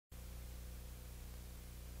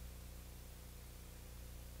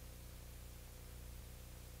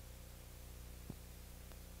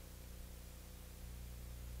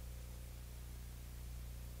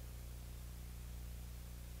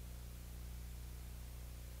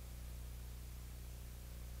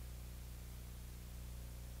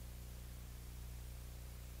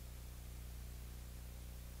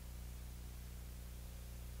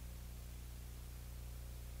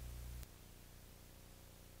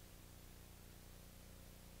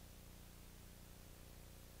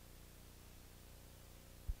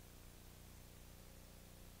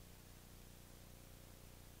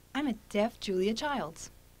it's Def Julia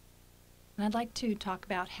Childs, and I'd like to talk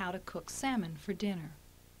about how to cook salmon for dinner.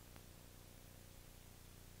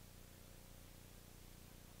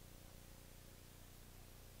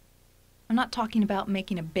 I'm not talking about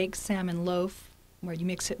making a baked salmon loaf where you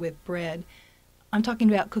mix it with bread. I'm talking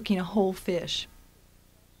about cooking a whole fish.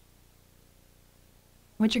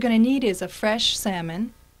 What you're going to need is a fresh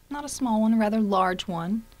salmon, not a small one, a rather large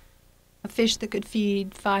one, a fish that could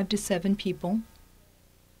feed 5 to 7 people,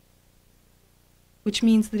 which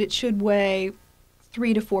means that it should weigh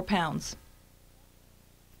 3 to 4 pounds.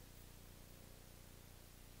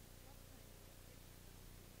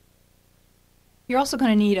 You're also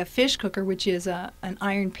going to need a fish cooker, which is an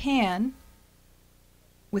iron pan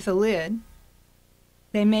with a lid.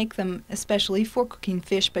 They make them especially for cooking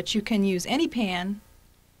fish, but you can use any pan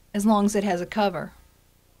as long as it has a cover.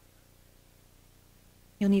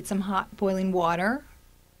 You'll need some hot boiling water,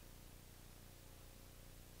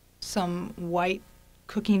 some white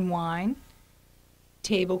cooking wine,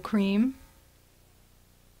 table cream,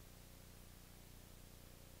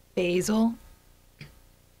 basil,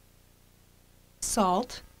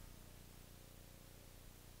 salt,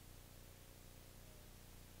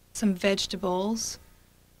 some vegetables,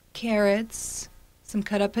 carrots, some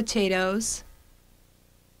cut up potatoes,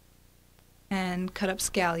 and cut up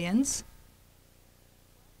scallions.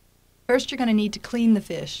 First, you're going to need to clean the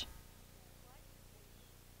fish.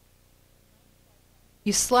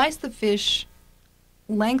 You slice the fish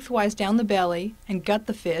lengthwise down the belly and gut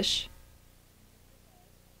the fish.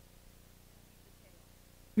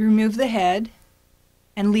 You remove the head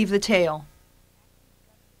and leave the tail.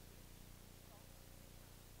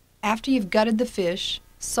 After you've gutted the fish,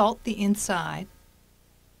 salt the inside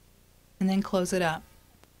and then close it up.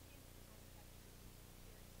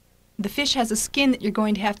 The fish has a skin that you're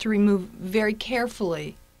going to have to remove very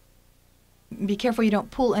carefully. Be careful you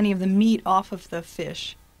don't pull any of the meat off of the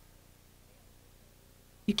fish.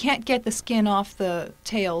 You can't get the skin off the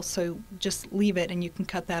tail, so just leave it and you can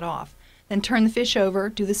cut that off. Then turn the fish over,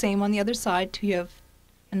 do the same on the other side till you have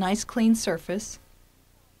a nice clean surface.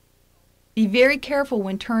 Be very careful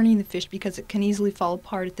when turning the fish because it can easily fall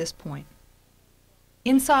apart at this point.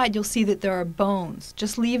 Inside you'll see that there are bones.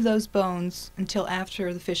 Just leave those bones until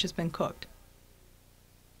after the fish has been cooked.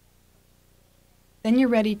 Then you're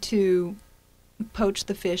ready to poach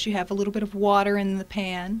the fish. You have a little bit of water in the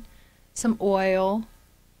pan, some oil,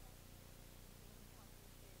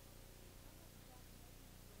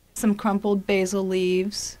 some crumpled basil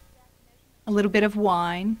leaves, a little bit of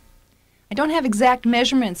wine. I don't have exact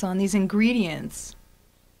measurements on these ingredients.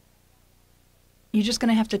 You're just going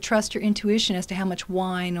to have to trust your intuition as to how much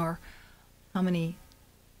wine or how many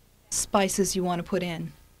spices you want to put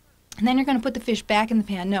in. And then you're going to put the fish back in the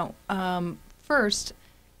pan. No, first,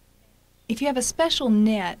 if you have a special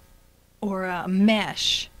net or a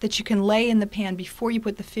mesh that you can lay in the pan before you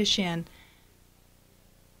put the fish in,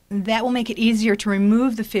 that will make it easier to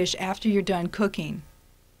remove the fish after you're done cooking.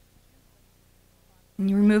 And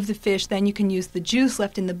you remove the fish, then you can use the juice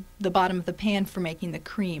left in the bottom of the pan for making the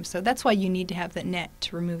cream. So that's why you need to have that net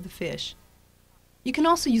to remove the fish. You can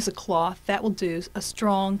also use a cloth. That will do, a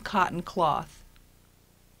strong cotton cloth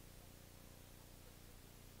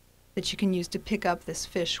that you can use to pick up this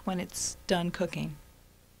fish when it's done cooking.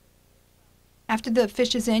 After the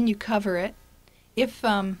fish is in, you cover it. If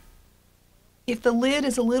the lid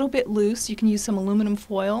is a little bit loose, you can use some aluminum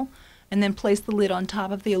foil and then place the lid on top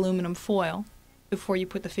of the aluminum foil before you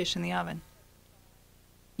put the fish in the oven.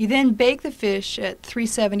 You then bake the fish at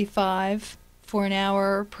 375 for an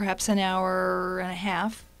hour, perhaps an hour and a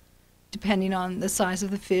half, depending on the size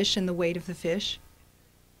of the fish and the weight of the fish.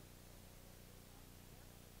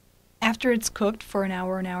 After it's cooked for an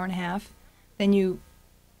hour and a half, then you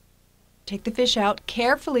take the fish out,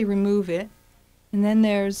 carefully remove it, and then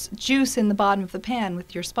there's juice in the bottom of the pan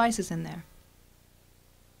with your spices in there.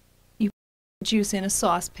 You put the juice in a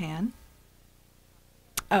saucepan.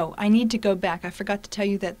 Oh, I need to go back. I forgot to tell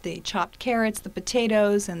you that the chopped carrots, the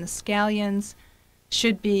potatoes, and the scallions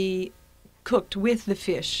should be cooked with the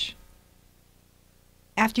fish.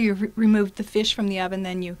 After you've removed the fish from the oven,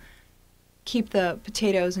 then you keep the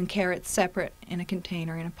potatoes and carrots separate in a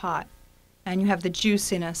container, in a pot, and you have the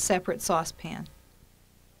juice in a separate saucepan.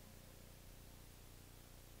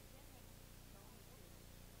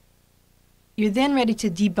 You're then ready to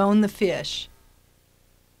debone the fish.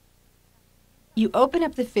 You open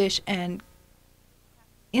up the fish and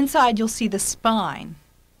inside you'll see the spine,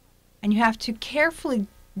 and you have to carefully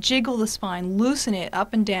jiggle the spine, loosen it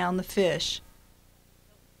up and down the fish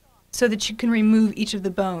so that you can remove each of the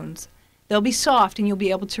bones. They'll be soft and you'll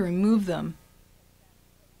be able to remove them.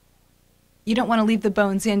 you don't want to leave the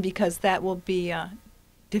bones in because that will be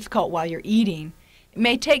difficult while you're eating. It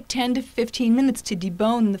may take 10 to 15 minutes to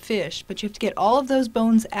debone the fish, but you have to get all of those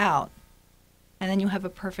bones out, and then you'll have a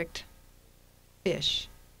perfect fish.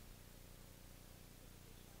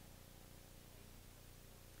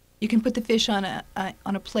 You can put the fish on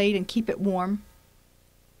a plate and keep it warm.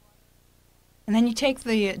 And then you take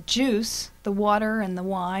the juice, the water and the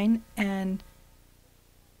wine, and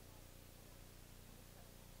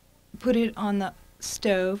put it on the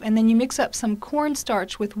stove, and then you mix up some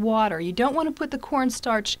cornstarch with water. You don't want to put the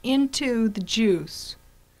cornstarch into the juice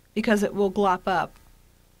because it will glop up,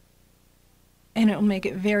 and it will make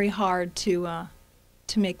it very hard to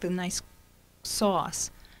make the nice sauce.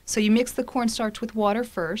 So you mix the cornstarch with water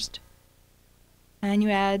first, and you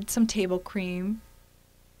add some table cream,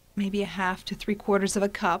 maybe a half to 3/4 of a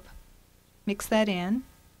cup. Mix that in.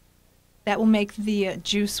 That will make the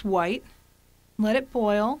juice white. Let it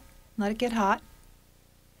boil. Let it get hot.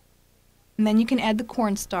 And then you can add the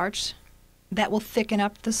cornstarch. That will thicken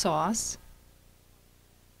up the sauce.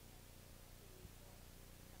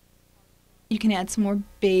 You can add some more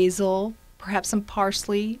basil, perhaps some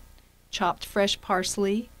parsley, chopped fresh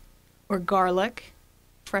parsley, or garlic,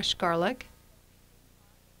 fresh garlic.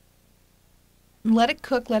 Let it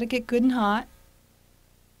cook, let it get good and hot.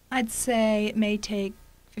 I'd say it may take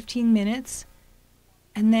 15 minutes,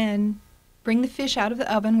 and then bring the fish out of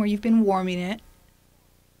the oven where you've been warming it,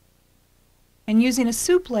 and using a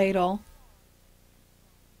soup ladle,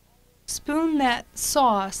 spoon that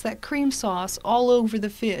sauce, that cream sauce, all over the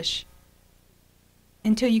fish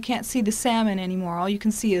until you can't see the salmon anymore. All you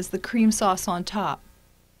can see is the cream sauce on top.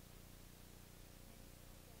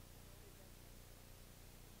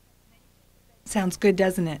 Sounds good,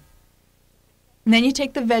 doesn't it? And then you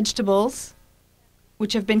take the vegetables,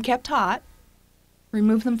 which have been kept hot,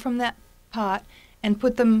 remove them from that pot, and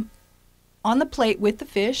put them on the plate with the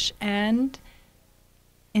fish, and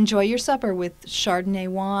enjoy your supper with Chardonnay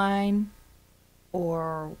wine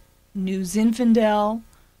or New Zinfandel,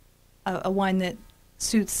 a wine that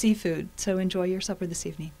suits seafood. So enjoy your supper this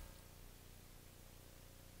evening.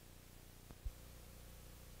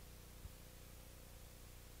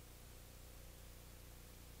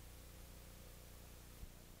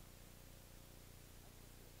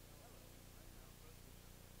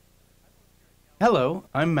 Hello,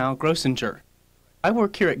 I'm Mal Grossinger. I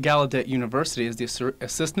work here at Gallaudet University as the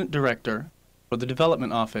Assistant Director for the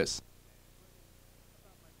Development Office.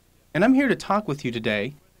 And I'm here to talk with you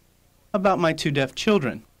today about my 2 deaf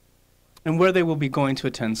children and where they will be going to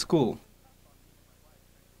attend school.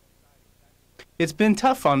 It's been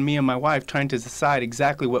tough on me and my wife trying to decide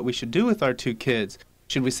exactly what we should do with our 2 kids.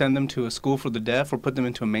 Should we send them to a school for the deaf or put them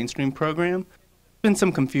into a mainstream program? There's been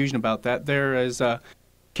some confusion about that. There is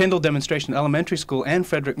Kendall Demonstration Elementary School and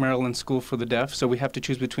Frederick Maryland School for the Deaf, so we have to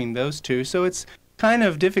choose between those 2. So it's kind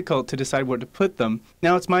of difficult to decide where to put them.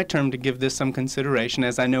 Now it's my turn to give this some consideration,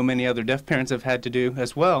 as I know many other deaf parents have had to do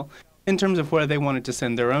as well, in terms of where they wanted to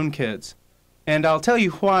send their own kids. And I'll tell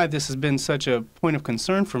you why this has been such a point of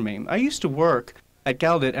concern for me. I used to work at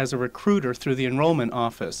Gallaudet as a recruiter through the enrollment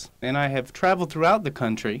office, and I have traveled throughout the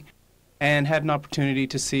country and had an opportunity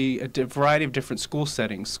to see a variety of different school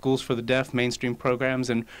settings, schools for the deaf, mainstream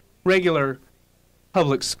programs, and regular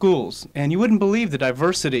public schools. And you wouldn't believe the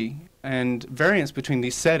diversity and variance between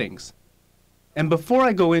these settings. And before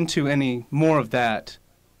I go into any more of that,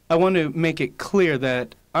 I want to make it clear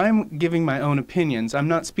that I'm giving my own opinions. I'm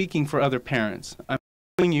not speaking for other parents. I'm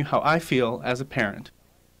telling you how I feel as a parent.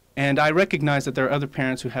 And I recognize that there are other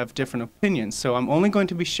parents who have different opinions, so I'm only going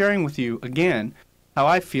to be sharing with you, again, how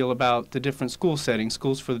I feel about the different school settings,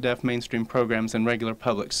 schools for the deaf, mainstream programs, and regular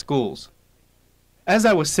public schools. As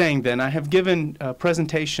I was saying then, I have given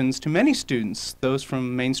presentations to many students, those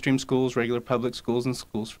from mainstream schools, regular public schools, and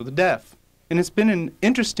schools for the deaf. And it's been an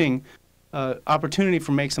interesting opportunity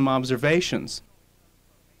for make some observations.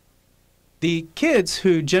 The kids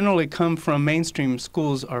who generally come from mainstream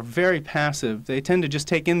schools are very passive. They tend to just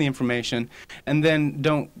take in the information and then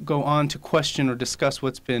don't go on to question or discuss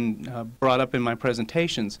what's been brought up in my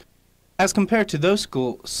presentations. As compared to those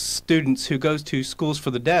students who go to schools for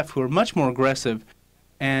the deaf, who are much more aggressive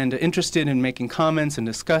and interested in making comments and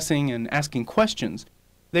discussing and asking questions.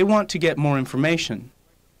 They want to get more information.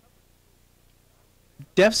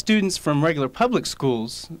 Deaf students from regular public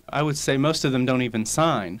schools, I would say most of them don't even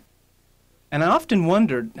sign. And I often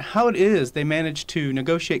wondered how it is they manage to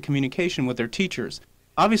negotiate communication with their teachers.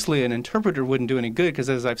 Obviously, an interpreter wouldn't do any good because,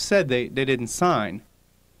 as I've said, they didn't sign.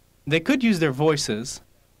 They could use their voices,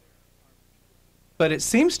 but it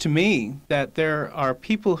seems to me that there are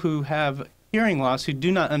people who have hearing loss who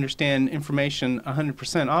do not understand information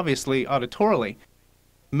 100%, obviously auditorily.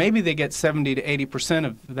 Maybe they get 70 to 80%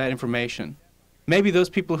 of that information. Maybe those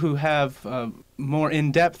people who have more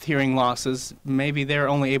in-depth hearing losses, maybe they're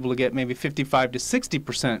only able to get maybe 55 to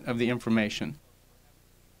 60% of the information.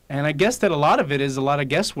 And I guess that a lot of it is a lot of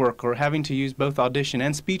guesswork or having to use both audition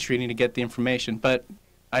and speech reading to get the information, but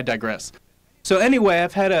I digress. So anyway,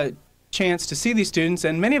 I've had a chance to see these students,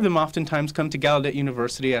 and many of them oftentimes come to Gallaudet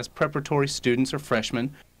University as preparatory students or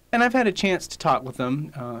freshmen, and I've had a chance to talk with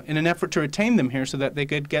them in an effort to retain them here so that they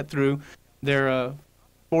could get through their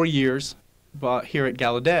 4 years here at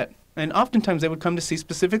Gallaudet. And oftentimes they would come to see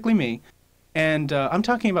specifically me, and I'm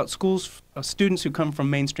talking about students who come from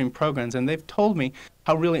mainstream programs, and they've told me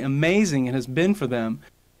how really amazing it has been for them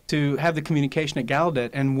to have the communication at Gallaudet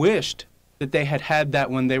and wished that they had had that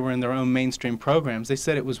when they were in their own mainstream programs. They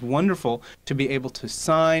said it was wonderful to be able to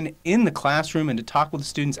sign in the classroom and to talk with the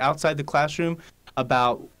students outside the classroom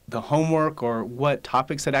about the homework or what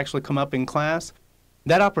topics had actually come up in class.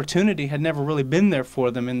 That opportunity had never really been there for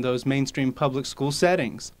them in those mainstream public school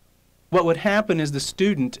settings. What would happen is the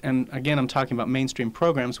student, and again I'm talking about mainstream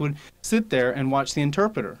programs, would sit there and watch the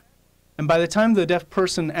interpreter. And by the time the deaf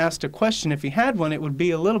person asked a question, if he had one, it would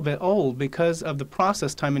be a little bit old because of the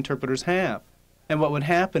process time interpreters have. And what would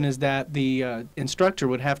happen is that the instructor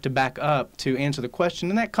would have to back up to answer the question,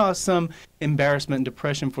 and that caused some embarrassment and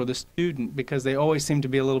depression for the student because they always seem to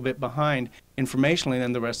be a little bit behind informationally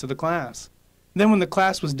than the rest of the class. Then when the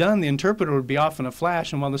class was done, the interpreter would be off in a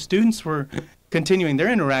flash, and while the students were continuing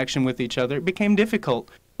their interaction with each other, it became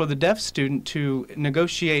difficult for the deaf student to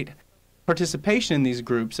negotiate participation in these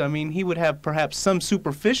groups. I mean, he would have perhaps some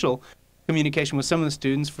superficial communication with some of the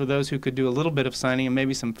students for those who could do a little bit of signing and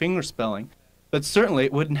maybe some finger spelling. But certainly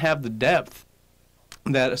it wouldn't have the depth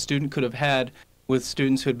that a student could have had with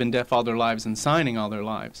students who had been deaf all their lives and signing all their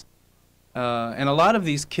lives. And a lot of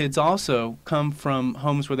these kids also come from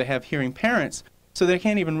homes where they have hearing parents, so they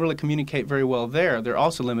can't even really communicate very well there. They're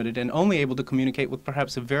also limited and only able to communicate with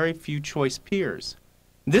perhaps a very few choice peers.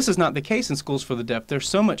 This is not the case in schools for the deaf. There's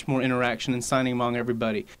so much more interaction and signing among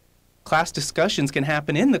everybody. Class discussions can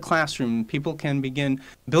happen in the classroom. People can begin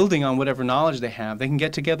building on whatever knowledge they have. They can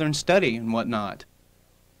get together and study and whatnot.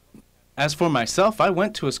 As for myself, I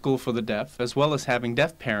went to a school for the deaf as well as having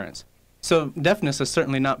deaf parents. So deafness has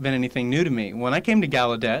certainly not been anything new to me. When I came to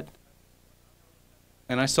Gallaudet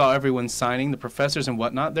and I saw everyone signing, the professors and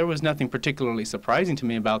whatnot, there was nothing particularly surprising to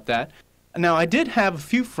me about that. Now, I did have a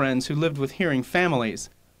few friends who lived with hearing families,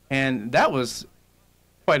 and that was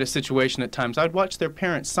quite a situation at times. I'd watch their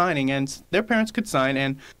parents signing, and their parents could sign,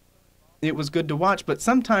 and it was good to watch, but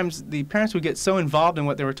sometimes the parents would get so involved in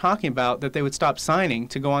what they were talking about that they would stop signing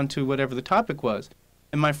to go on to whatever the topic was.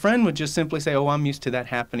 And my friend would just simply say, "Oh, I'm used to that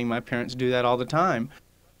happening. My parents do that all the time."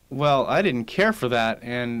 Well, I didn't care for that,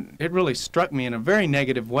 and it really struck me in a very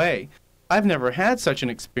negative way. I've never had such an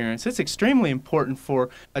experience. It's extremely important for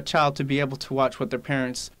a child to be able to watch what their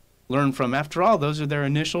parents learn from. After all, those are their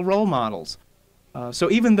initial role models. So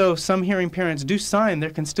even though some hearing parents do sign,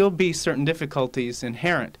 there can still be certain difficulties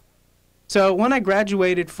inherent. So when I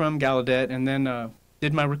graduated from Gallaudet and then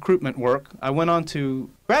did my recruitment work, I went on to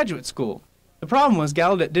graduate school. The problem was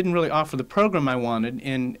Gallaudet didn't really offer the program I wanted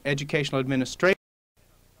in educational administration.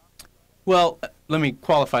 Well, let me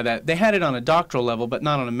qualify that. They had it on a doctoral level, but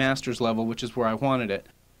not on a master's level, which is where I wanted it.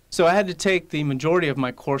 So I had to take the majority of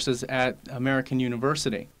my courses at American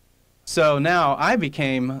University. So now I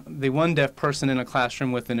became the one deaf person in a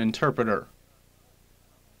classroom with an interpreter.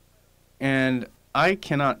 And I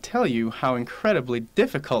cannot tell you how incredibly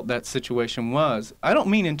difficult that situation was. I don't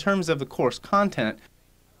mean in terms of the course content.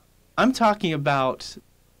 I'm talking about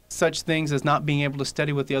such things as not being able to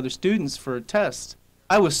study with the other students for tests.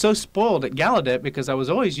 I was so spoiled at Gallaudet because I was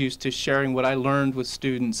always used to sharing what I learned with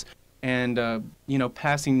students and,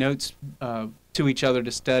 passing notes to each other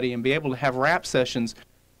to study and be able to have rap sessions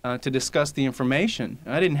to discuss the information.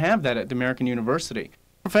 I didn't have that at American University.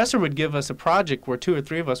 The professor would give us a project where 2 or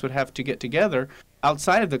 3 of us would have to get together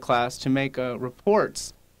outside of the class to make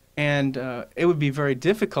reports. And it would be very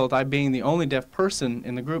difficult, I being the only deaf person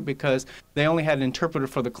in the group, because they only had an interpreter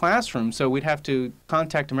for the classroom. So we'd have to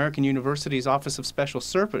contact American University's Office of Special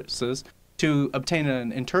Services to obtain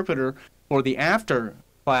an interpreter for the after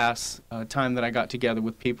class time that I got together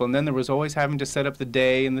with people. And then there was always having to set up the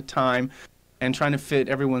day and the time and trying to fit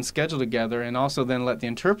everyone's schedule together and also then let the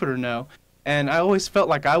interpreter know. And I always felt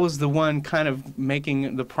like I was the one kind of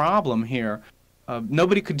making the problem here.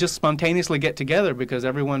 Nobody could just spontaneously get together because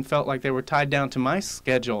everyone felt like they were tied down to my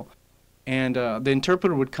schedule. And the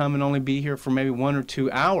interpreter would come and only be here for maybe 1 or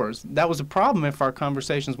 2 hours. That was a problem if our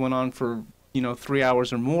conversations went on for 3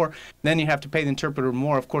 hours or more, then you have to pay the interpreter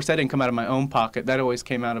more. Of course, that didn't come out of my own pocket. That always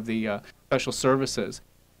came out of the special services.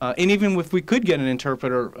 And even if we could get an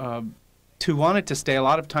interpreter to want it to stay, a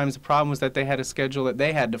lot of times the problem was that they had a schedule that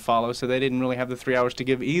they had to follow, so they didn't really have the 3 hours to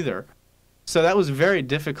give either. So that was very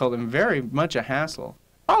difficult and very much a hassle.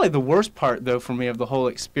 Probably the worst part, though, for me of the whole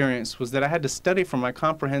experience was that I had to study for my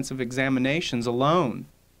comprehensive examinations alone.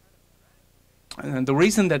 And the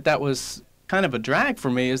reason that was kind of a drag for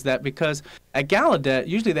me is that because at Gallaudet,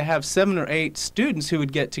 usually they have 7 or 8 students who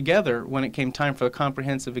would get together when it came time for the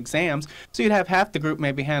comprehensive exams. So you'd have half the group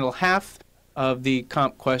maybe handle half of the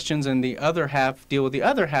comp questions and the other half deal with the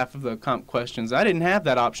other half of the comp questions. I didn't have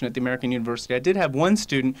that option at the American University. I did have one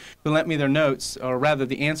student who lent me their notes, or rather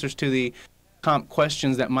the answers to the comp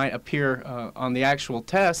questions that might appear on the actual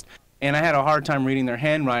test, and I had a hard time reading their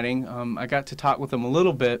handwriting. I got to talk with them a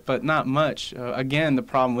little bit, but not much. Again, the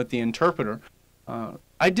problem with the interpreter.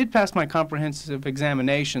 I did pass my comprehensive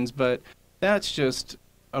examinations, but that's just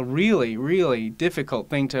a really, really difficult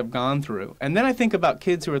thing to have gone through. And then I think about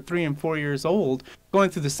kids who are 3 and 4 years old going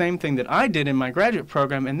through the same thing that I did in my graduate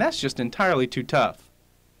program, and that's just entirely too tough.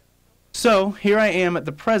 So here I am at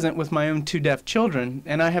the present with my own 2 deaf children,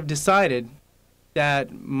 and I have decided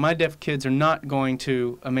that my deaf kids are not going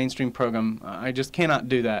to a mainstream program. I just cannot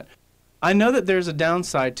do that. I know that there's a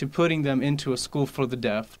downside to putting them into a school for the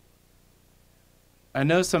deaf. I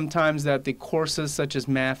know sometimes that the courses such as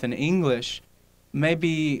math and English may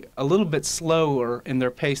be a little bit slower in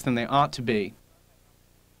their pace than they ought to be,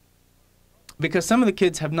 because some of the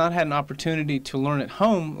kids have not had an opportunity to learn at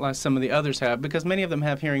home like some of the others have, because many of them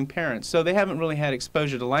have hearing parents, so they haven't really had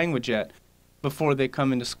exposure to language yet before they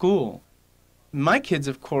come into school. My kids,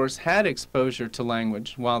 of course, had exposure to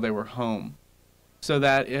language while they were home, so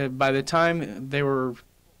that by the time they were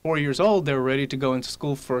 4 years old, they were ready to go into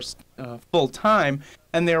school for full time,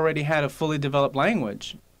 and they already had a fully developed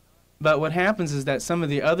language. But what happens is that some of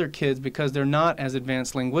the other kids, because they're not as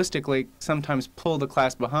advanced linguistically, sometimes pull the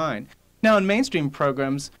class behind. Now, in mainstream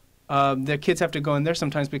programs, the kids have to go in there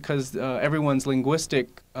sometimes because everyone's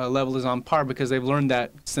linguistic level is on par because they've learned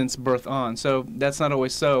that since birth on. So that's not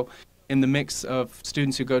always so in the mix of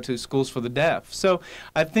students who go to schools for the deaf. So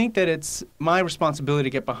I think that it's my responsibility to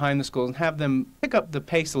get behind the schools and have them pick up the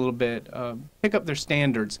pace a little bit, pick up their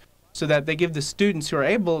standards, so that they give the students who are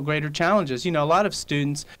able greater challenges. You know, a lot of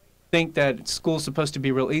students think that school's supposed to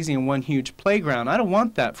be real easy and one huge playground. I don't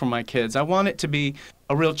want that for my kids. I want it to be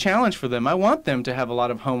a real challenge for them. I want them to have a lot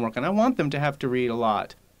of homework, and I want them to have to read a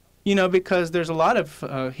lot. You know, because there's a lot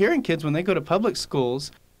of hearing kids when they go to public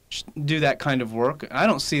schools do that kind of work. I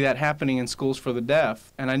don't see that happening in schools for the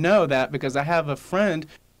deaf. And I know that because I have a friend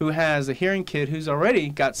who has a hearing kid who's already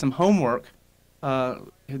got some homework.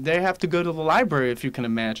 They have to go to the library, if you can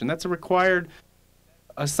imagine. That's a required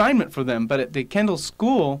assignment for them. But at the Kendall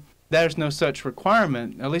School, there's no such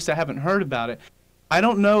requirement. At least I haven't heard about it. I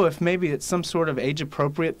don't know if maybe it's some sort of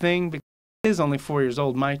age-appropriate thing, because he is only 4 years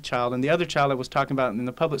old, my child, and the other child I was talking about in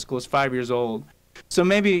the public school is 5 years old. So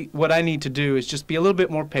maybe what I need to do is just be a little bit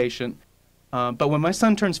more patient. But when my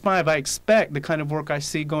son turns 5, I expect the kind of work I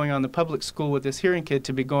see going on in the public school with this hearing kid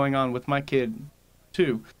to be going on with my kid,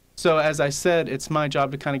 too. So as I said, it's my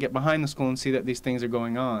job to kind of get behind the school and see that these things are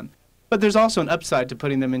going on. But there's also an upside to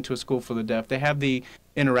putting them into a school for the deaf. They have the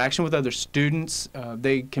interaction with other students.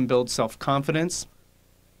 They can build self-confidence.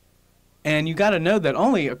 And you got to know that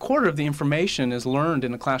only a quarter of the information is learned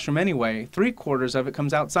in the classroom anyway. 3/4 of it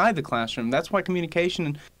comes outside the classroom. That's why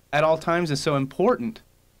communication at all times is so important.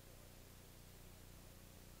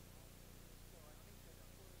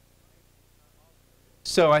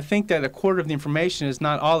 So I think that a quarter of the information is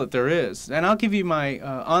not all that there is. And I'll give you my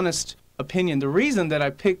honest opinion. The reason that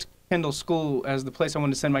I picked Kendall School as the place I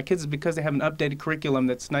wanted to send my kids is because they have an updated curriculum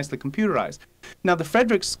that's nicely computerized. Now, the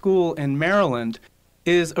Frederick School in Maryland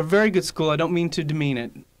is a very good school. I don't mean to demean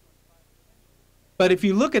it. But if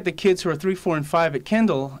you look at the kids who are 3, 4, and 5 at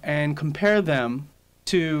Kendall and compare them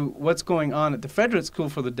to what's going on at the Frederick School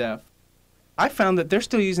for the Deaf, I found that they're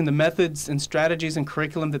still using the methods and strategies and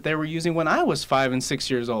curriculum that they were using when I was 5 and 6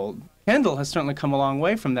 years old. Kendall has certainly come a long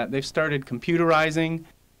way from that. They've started computerizing,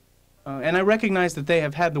 and I recognize that they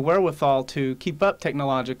have had the wherewithal to keep up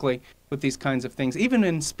technologically with these kinds of things. Even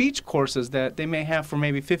in speech courses that they may have for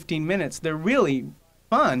maybe 15 minutes, they're really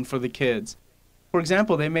fun for the kids. For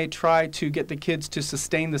example, they may try to get the kids to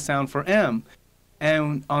sustain the sound for M.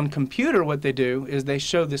 And on computer, what they do is they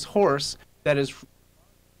show this horse that is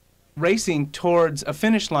racing towards a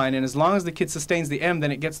finish line, and as long as the kid sustains the M,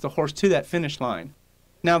 then it gets the horse to that finish line.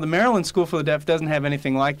 Now, the Maryland School for the Deaf doesn't have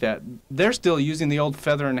anything like that. They're still using the old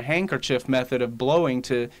feather and handkerchief method of blowing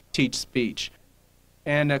to teach speech.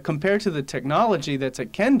 And compared to the technology that's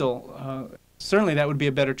at Kendall, certainly that would be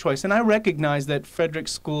a better choice. And I recognize that Frederick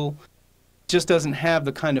School just doesn't have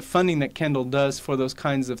the kind of funding that Kendall does for those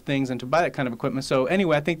kinds of things and to buy that kind of equipment. So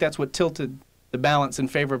anyway, I think that's what tilted the balance in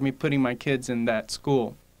favor of me putting my kids in that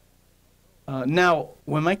school. Now,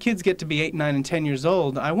 when my kids get to be 8, 9, and 10 years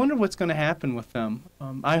old, I wonder what's going to happen with them.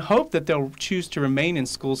 I hope that they'll choose to remain in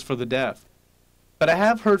schools for the deaf. But I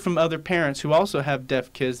have heard from other parents who also have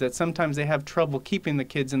deaf kids that sometimes they have trouble keeping the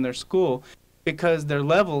kids in their school because their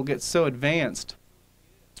level gets so advanced,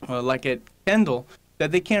 like at Kendall,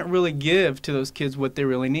 that they can't really give to those kids what they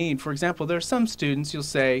really need. For example, there are some students, you'll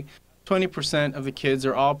say 20% of the kids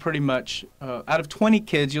are all pretty much, out of 20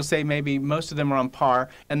 kids, you'll say maybe most of them are on par,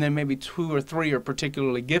 and then maybe 2 or 3 are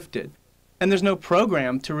particularly gifted. And there's no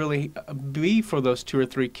program to really be for those 2 or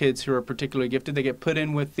 3 kids who are particularly gifted. They get put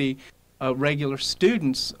in with the regular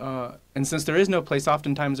students, and since there is no place,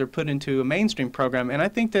 oftentimes they're put into a mainstream program, and I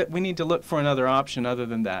think that we need to look for another option other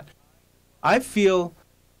than that. I feel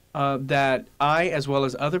that I, as well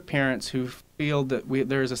as other parents who feel that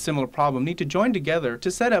there is a similar problem, need to join together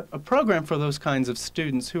to set up a program for those kinds of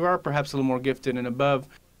students who are perhaps a little more gifted and above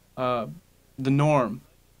the norm.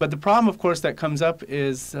 But the problem, of course, that comes up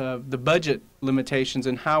is the budget limitations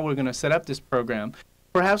and how we're going to set up this program.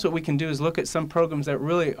 Perhaps what we can do is look at some programs that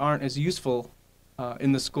really aren't as useful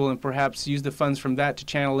in the school and perhaps use the funds from that to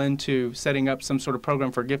channel into setting up some sort of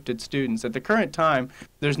program for gifted students. At the current time,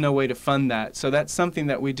 there's no way to fund that, so that's something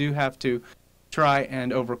that we do have to try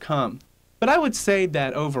and overcome. But I would say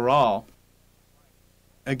that overall,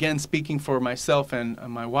 again speaking for myself and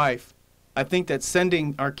my wife, I think that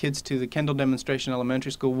sending our kids to the Kendall Demonstration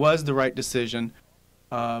Elementary School was the right decision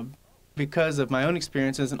because of my own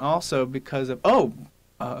experiences and also because of,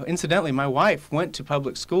 incidentally, my wife went to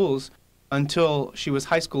public schools until she was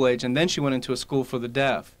high school age, and then she went into a school for the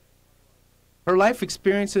deaf. Her life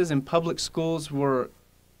experiences in public schools were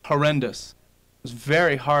horrendous. It was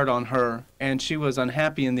very hard on her, and she was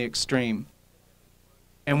unhappy in the extreme.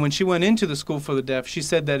 And when she went into the school for the deaf, she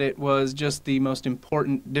said that it was just the most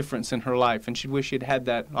important difference in her life, and she'd wish she'd had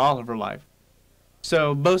that all of her life.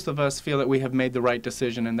 So both of us feel that we have made the right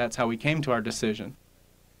decision, and that's how we came to our decision.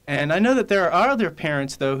 And I know that there are other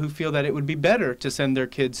parents, though, who feel that it would be better to send their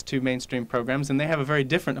kids to mainstream programs, and they have a very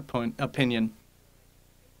different opinion.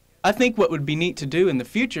 I think what would be neat to do in the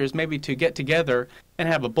future is maybe to get together and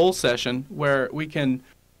have a bull session where we can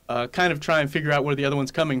kind of try and figure out where the other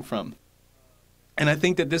one's coming from. And I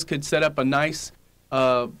think that this could set up a nice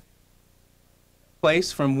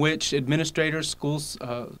place from which administrators,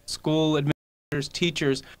 school administrators,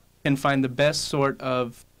 teachers can find the best sort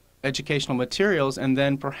of educational materials, and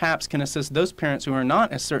then perhaps can assist those parents who are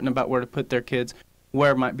not as certain about where to put their kids,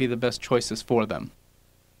 where might be the best choices for them.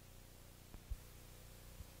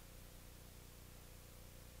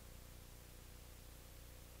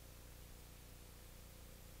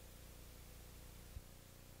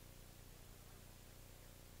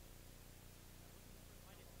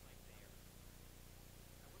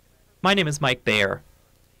 My name is Mike Baer.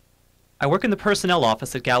 I work in the personnel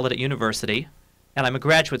office at Gallaudet University, and I'm a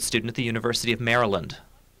graduate student at the University of Maryland.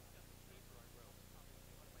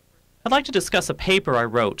 I'd like to discuss a paper I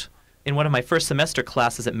wrote in one of my first semester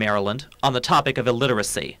classes at Maryland on the topic of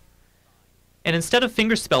illiteracy. And instead of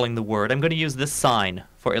fingerspelling the word, I'm going to use this sign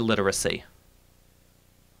for illiteracy.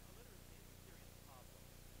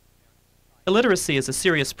 Illiteracy is a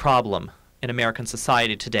serious problem in American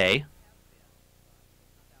society today,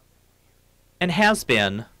 and has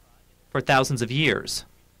been for thousands of years.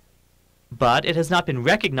 But it has not been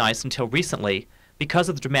recognized until recently because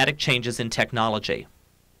of the dramatic changes in technology.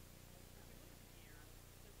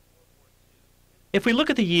 If we look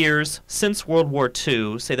at the years since World War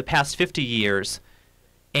II, say the past 50 years,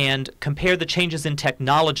 and compare the changes in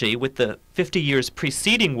technology with the 50 years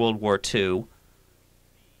preceding World War II,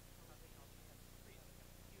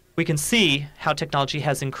 we can see how technology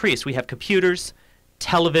has increased. We have computers,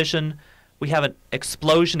 television, we have an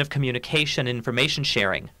explosion of communication and information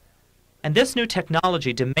sharing. And this new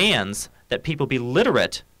technology demands that people be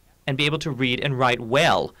literate and be able to read and write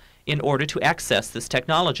well in order to access this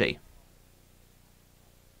technology.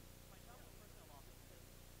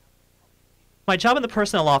 My job in the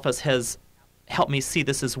personnel office has helped me see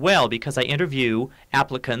this as well because I interview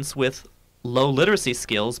applicants with low literacy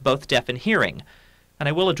skills, both deaf and hearing. And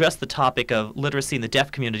I will address the topic of literacy in the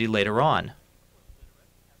deaf community later on.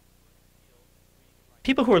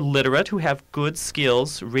 People who are literate, who have good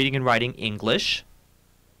skills reading and writing English,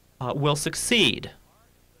 will succeed.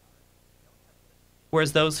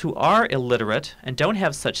 Whereas those who are illiterate and don't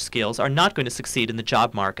have such skills are not going to succeed in the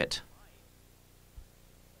job market.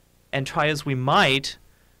 And try as we might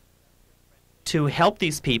to help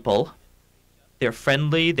these people. They're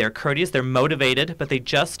friendly, they're courteous, they're motivated, but they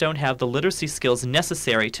just don't have the literacy skills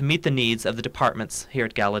necessary to meet the needs of the departments here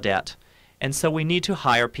at Gallaudet. And so we need to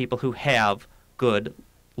hire people who have good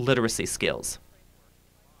literacy skills.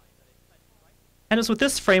 And it was with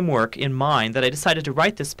this framework in mind that I decided to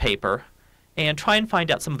write this paper and try and find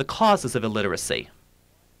out some of the causes of illiteracy.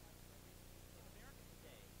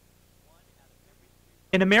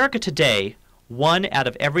 In America today, 1 out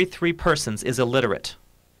of every 3 persons is illiterate.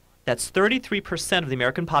 That's 33% of the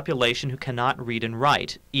American population who cannot read and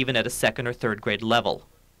write, even at a 2nd or 3rd grade level.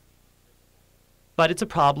 But it's a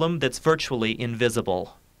problem that's virtually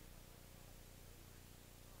invisible.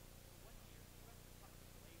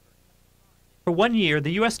 For 1 year,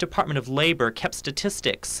 the U.S. Department of Labor kept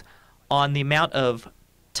statistics on the amount of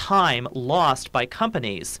time lost by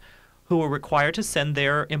companies who were required to send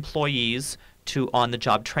their employees to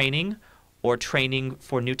on-the-job training or training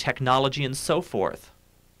for new technology and so forth.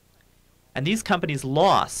 And these companies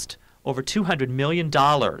lost over $200 million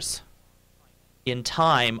in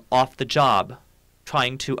time off the job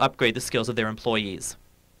trying to upgrade the skills of their employees.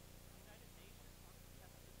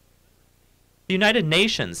 The United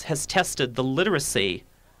Nations has tested the literacy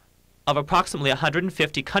of approximately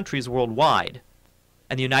 150 countries worldwide,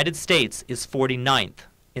 and the United States is 49th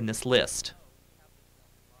in this list.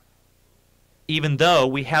 Even though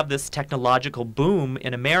we have this technological boom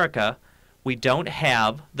in America, we don't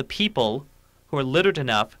have the people who are literate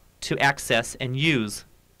enough to access and use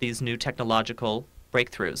these new technological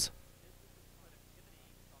breakthroughs.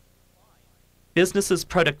 Businesses'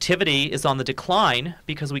 productivity is on the decline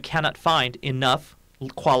because we cannot find enough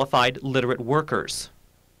qualified literate workers.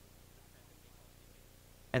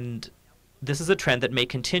 And this is a trend that may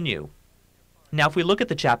continue. Now, if we look at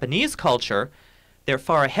the Japanese culture, they're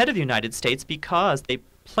far ahead of the United States because they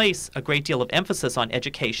place a great deal of emphasis on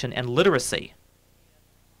education and literacy.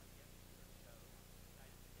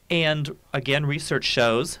 And again, research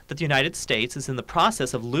shows that the United States is in the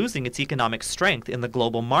process of losing its economic strength in the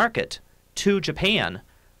global market to Japan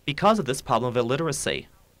because of this problem of illiteracy.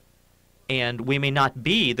 And we may not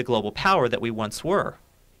be the global power that we once were.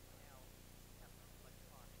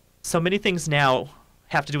 So many things now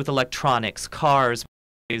have to do with electronics, cars,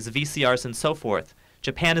 VCRs, and so forth.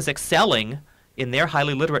 Japan is excelling in their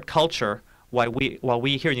highly literate culture while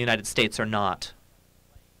we here in the United States are not.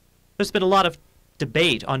 There's been a lot of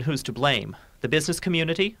debate on who's to blame, the business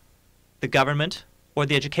community, the government, or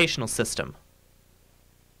the educational system.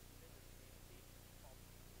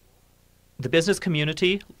 The business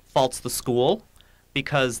community faults the school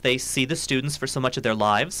because they see the students for so much of their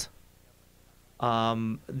lives.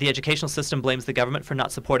 The educational system blames the government for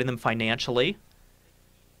not supporting them financially.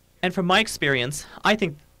 And from my experience, I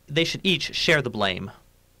think they should each share the blame,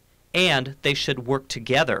 and they should work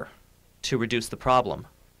together to reduce the problem.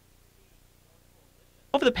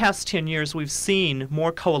 Over the past 10 years, we've seen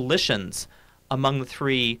more coalitions among the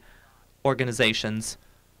 3 organizations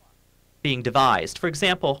being devised. For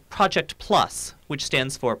example, Project Plus, which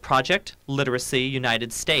stands for Project Literacy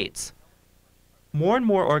United States. More and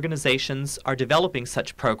more organizations are developing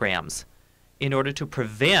such programs in order to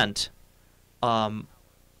prevent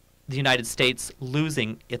the United States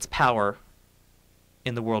losing its power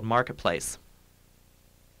in the world marketplace.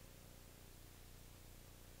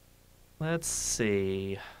 Let's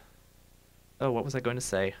see. Oh, what was I going to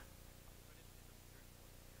say?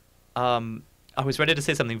 I was ready to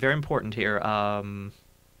say something very important here.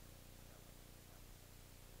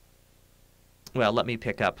 Well, let me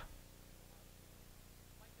pick up.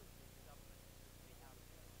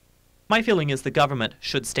 My feeling is the government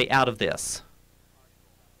should stay out of this.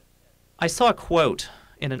 I saw a quote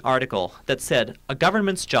in an article that said, "A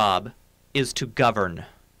government's job is to govern,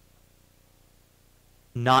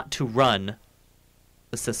 not to run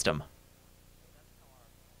the system."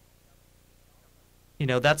 You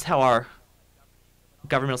know, that's how our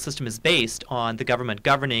governmental system is based, on the government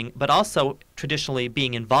governing, but also traditionally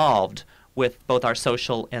being involved with both our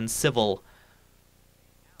social and civil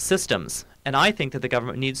systems. And I think that the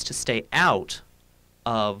government needs to stay out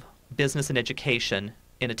of business and education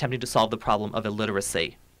in attempting to solve the problem of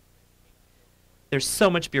illiteracy. There's so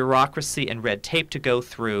much bureaucracy and red tape to go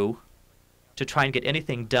through to try and get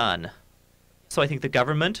anything done. So I think the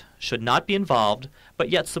government should not be involved, but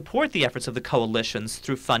yet support the efforts of the coalitions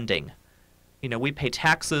through funding. You know, we pay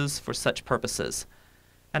taxes for such purposes.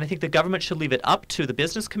 And I think the government should leave it up to the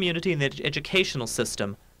business community and the educational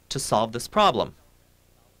system to solve this problem.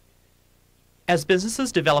 As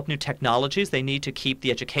businesses develop new technologies, they need to keep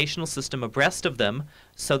the educational system abreast of them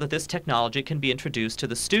so that this technology can be introduced to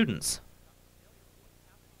the students.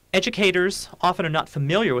 Educators often are not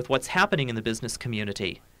familiar with what's happening in the business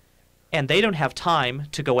community, and they don't have time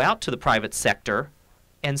to go out to the private sector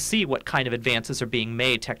and see what kind of advances are being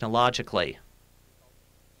made technologically,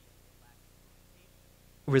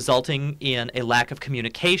 resulting in a lack of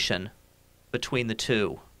communication between the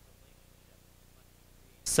two.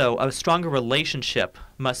 So a stronger relationship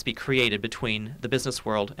must be created between the business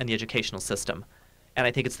world and the educational system. And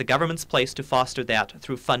I think it's the government's place to foster that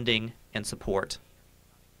through funding and support.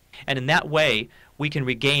 And in that way, we can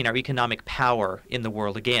regain our economic power in the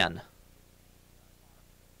world again.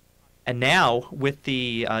 And now, with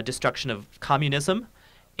the destruction of communism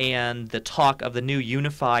and the talk of the new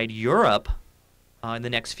unified Europe in the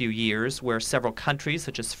next few years, where several countries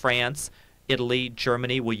such as France, Italy,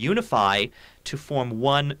 Germany will unify to form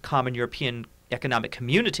one common European economic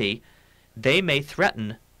community, they may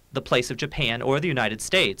threaten the place of Japan or the United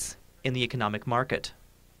States in the economic market.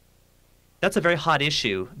 That's a very hot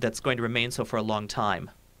issue that's going to remain so for a long time.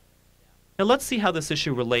 Now let's see how this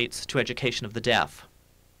issue relates to education of the deaf.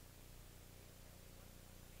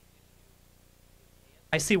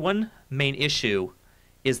 I see one main issue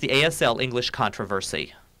is the ASL English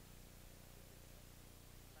controversy.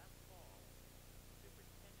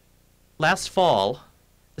 Last fall,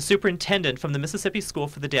 the superintendent from the Mississippi School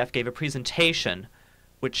for the Deaf gave a presentation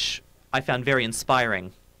which I found very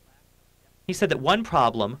inspiring. He said that one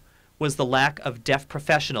problem was the lack of deaf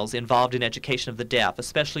professionals involved in education of the deaf,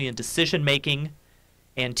 especially in decision-making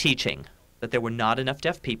and teaching, that there were not enough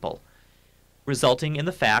deaf people, resulting in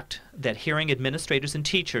the fact that hearing administrators and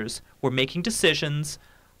teachers were making decisions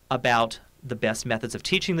about the best methods of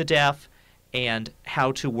teaching the deaf and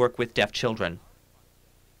how to work with deaf children.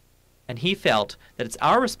 And he felt that it's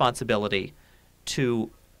our responsibility to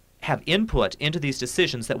have input into these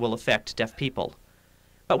decisions that will affect deaf people.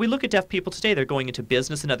 But we look at deaf people today, they're going into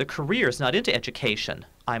business and other careers, not into education.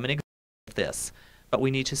 I'm an example of this. But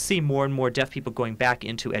we need to see more and more deaf people going back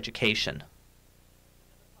into education.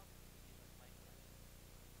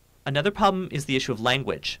 Another problem is the issue of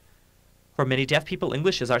language. For many deaf people,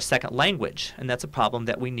 English is our second language, and that's a problem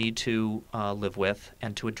that we need to live with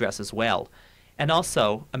and to address as well. And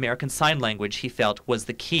also, American Sign Language, he felt, was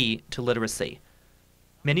the key to literacy.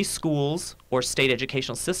 Many schools or state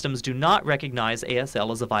educational systems do not recognize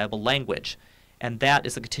ASL as a viable language, and that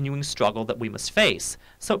is a continuing struggle that we must face.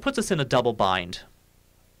 So it puts us in a double bind.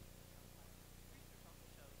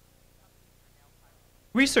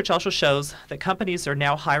 Research also shows that companies are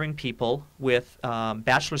now hiring people with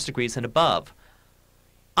bachelor's degrees and above.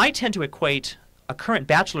 I tend to equate a current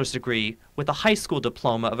bachelor's degree with a high school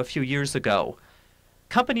diploma of a few years ago.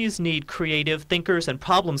 Companies need creative thinkers and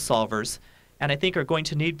problem solvers, and I think are going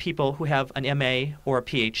to need people who have an MA or a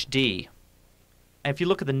PhD. And if you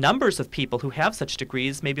look at the numbers of people who have such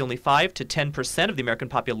degrees, maybe only 5 to 10% of the American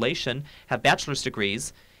population have bachelor's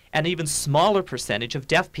degrees, and an even smaller percentage of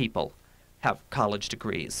deaf people have college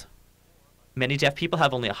degrees. Many deaf people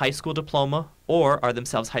have only a high school diploma or are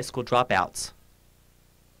themselves high school dropouts.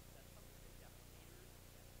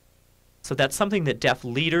 So that's something that deaf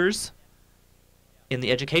leaders in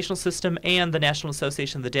the educational system and the National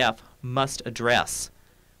Association of the Deaf must address.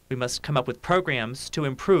 We must come up with programs to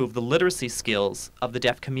improve the literacy skills of the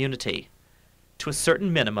deaf community to a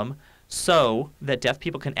certain minimum so that deaf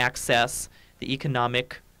people can access the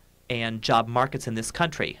economic and job markets in this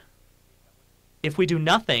country. If we do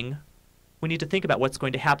nothing, we need to think about what's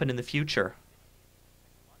going to happen in the future.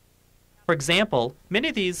 For example, many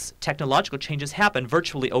of these technological changes happen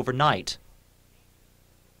virtually overnight.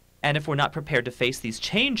 And if we're not prepared to face these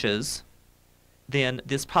changes, then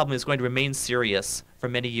this problem is going to remain serious for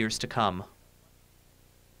many years to come.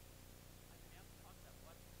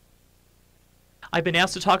 I've been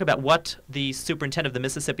asked to talk about what the superintendent of the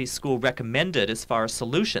Mississippi School recommended as far as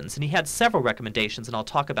solutions, and he had several recommendations, and I'll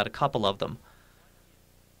talk about a couple of them.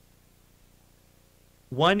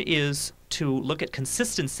 One is to look at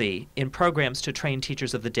consistency in programs to train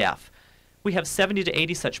teachers of the deaf. We have 70 to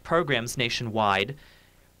 80 such programs nationwide,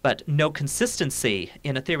 but no consistency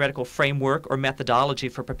in a theoretical framework or methodology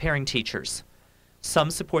for preparing teachers.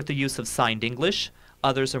 Some support the use of signed English,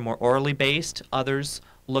 others are more orally based, others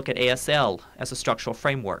look at ASL as a structural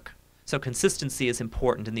framework. So consistency is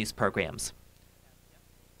important in these programs.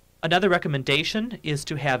 Another recommendation is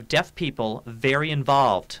to have deaf people very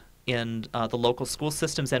involved in the local school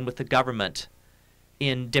systems and with the government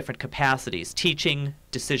in different capacities, teaching,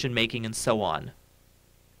 decision-making, and so on.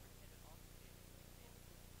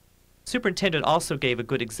 Superintendent also gave a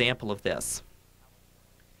good example of this.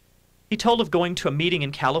 He told of going to a meeting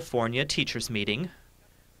in California, a teachers' meeting,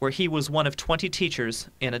 where he was one of 20 teachers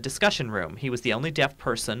in a discussion room. He was the only deaf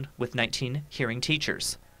person with 19 hearing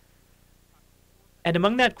teachers. And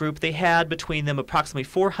among that group, they had between them approximately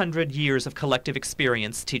 400 years of collective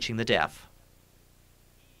experience teaching the deaf.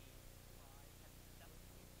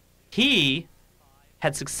 He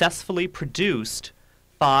had successfully produced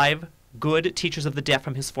 5 good teachers of the deaf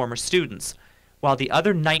from his former students, while the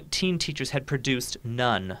other 19 teachers had produced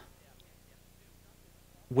none.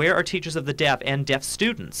 Where are teachers of the deaf and deaf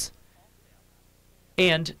students?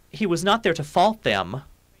 And he was not there to fault them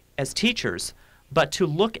as teachers, but to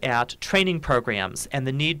look at training programs and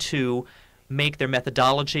the need to make their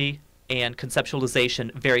methodology and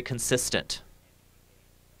conceptualization very consistent.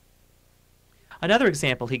 Another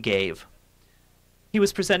example he gave, he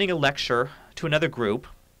was presenting a lecture to another group,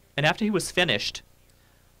 and after he was finished,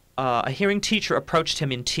 a hearing teacher approached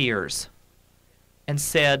him in tears and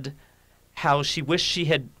said how she wished she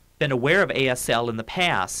had been aware of ASL in the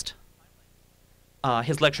past.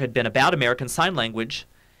 His lecture had been about American Sign Language,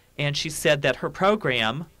 and she said that her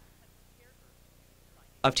program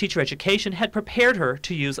of teacher education had prepared her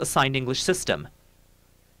to use a signed English system.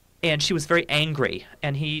 And she was very angry,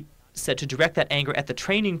 and he said to direct that anger at the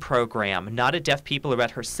training program, not at deaf people or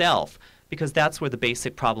at herself, because that's where the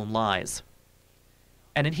basic problem lies.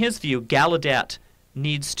 And in his view, Gallaudet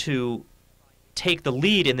needs to take the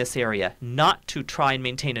lead in this area, not to try and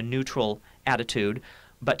maintain a neutral attitude,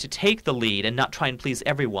 but to take the lead and not try and please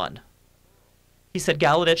everyone. He said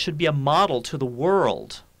Gallaudet should be a model to the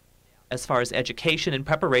world as far as education and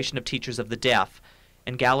preparation of teachers of the deaf,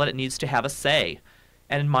 and Gallaudet needs to have a say.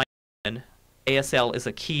 And in my opinion, ASL is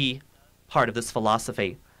a key part of this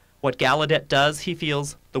philosophy. What Gallaudet does, he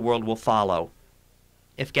feels, the world will follow.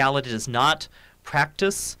 If Gallaudet does not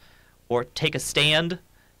practice or take a stand,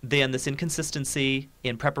 then this inconsistency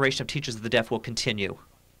in preparation of teachers of the deaf will continue.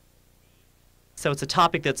 So it's a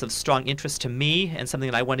topic that's of strong interest to me and something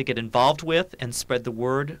that I want to get involved with and spread the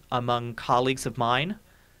word among colleagues of mine,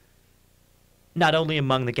 not only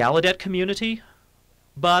among the Gallaudet community,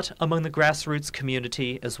 but among the grassroots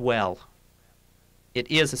community as well. It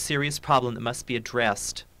is a serious problem that must be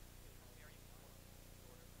addressed.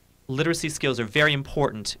 Literacy skills are very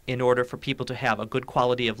important in order for people to have a good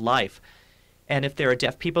quality of life. And if there are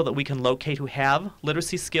deaf people that we can locate who have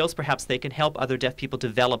literacy skills, perhaps they can help other deaf people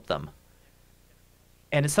develop them.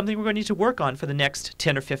 And it's something we're going to need to work on for the next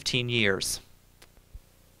 10 or 15 years.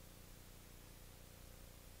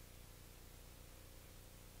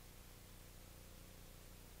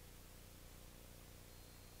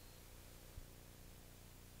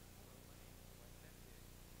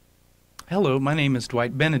 Hello, my name is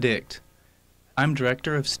Dwight Benedict. I'm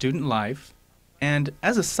Director of Student Life, and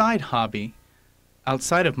as a side hobby,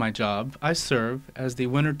 outside of my job, I serve as the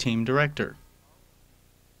Winter Team Director.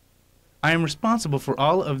 I am responsible for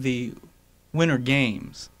all of the Winter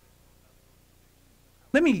Games.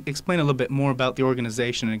 Let me explain a little bit more about the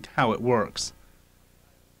organization and how it works.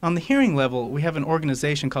 On the hearing level, we have an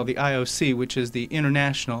organization called the IOC, which is the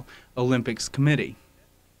International Olympics Committee.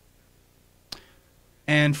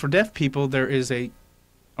 And for deaf people, there is a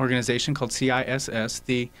organization called CISS,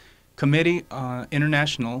 the Committee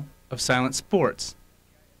International of Silent Sports.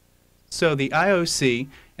 So the IOC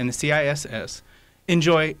and the CISS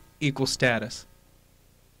enjoy equal status.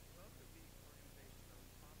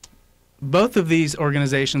 Both of these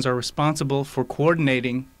organizations are responsible for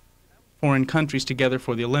coordinating foreign countries together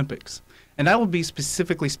for the Olympics. And I will be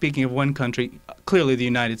specifically speaking of one country, clearly the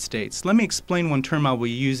United States. Let me explain one term I'll be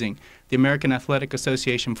using, the American Athletic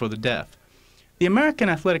Association for the Deaf. The American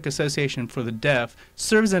Athletic Association for the Deaf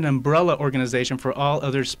serves as an umbrella organization for all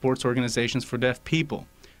other sports organizations for deaf people,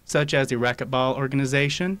 such as the Racquetball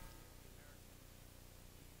Organization,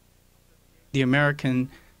 the American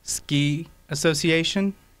Ski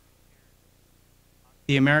Association,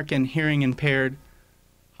 the American Hearing Impaired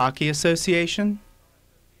Hockey Association,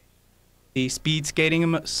 the Speed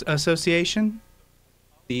Skating Association,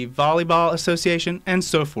 the Volleyball Association, and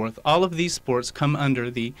so forth. All of these sports come under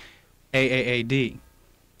the AAAD.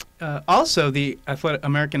 Also, the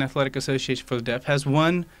American Athletic Association for the Deaf has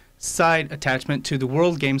one side attachment to the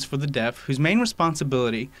World Games for the Deaf, whose main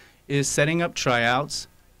responsibility is setting up tryouts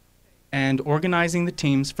and organizing the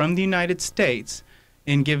teams from the United States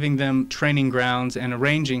in giving them training grounds and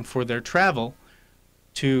arranging for their travel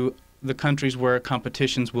to the countries where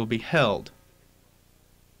competitions will be held.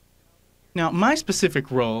 Now, my specific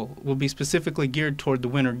role will be specifically geared toward the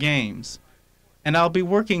Winter Games, and I'll be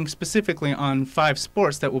working specifically on 5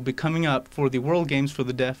 sports that will be coming up for the World Games for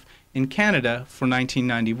the Deaf in Canada for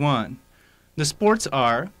 1991. The sports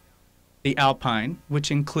are the Alpine, which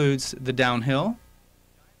includes the downhill,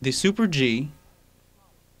 the Super G,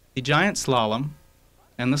 the giant slalom,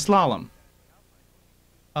 and the slalom.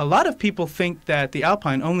 A lot of people think that the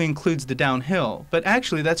alpine only includes the downhill, but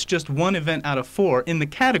actually that's just one event out of 4 in the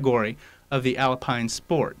category of the alpine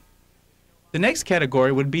sport. The next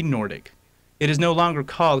category would be Nordic. It is no longer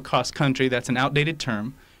called cross-country. That's an outdated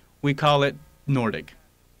term. We call it Nordic.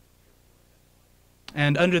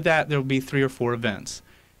 And under that, there will be 3 or 4 events.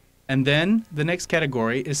 And then the next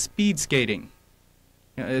category is speed skating.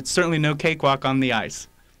 It's certainly no cakewalk on the ice.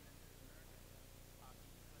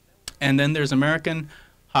 And then there's American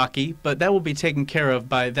hockey, but that will be taken care of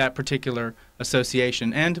by that particular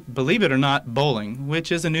association. And believe it or not, bowling,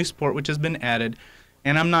 which is a new sport which has been added.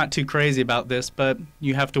 And I'm not too crazy about this, but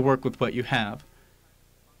you have to work with what you have.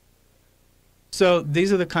 So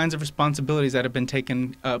these are the kinds of responsibilities that have been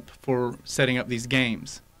taken up for setting up these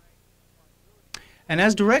games. And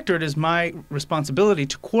as director, it is my responsibility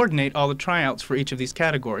to coordinate all the tryouts for each of these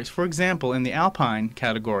categories. For example, in the alpine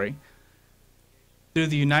category, through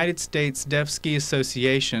the United States Deaf Ski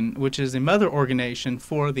Association, which is a mother organization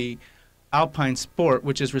for the alpine sport,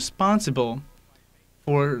 which is responsible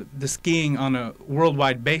for the skiing on a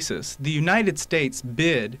worldwide basis, the United States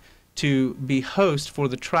bid to be host for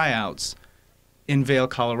the tryouts in Vail,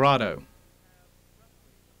 Colorado.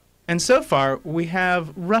 And so far, we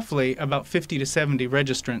have roughly about 50 to 70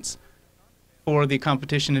 registrants for the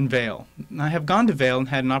competition in Vail. I have gone to Vail and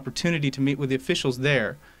had an opportunity to meet with the officials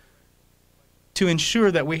there to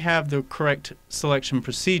ensure that we have the correct selection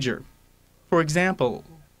procedure. For example,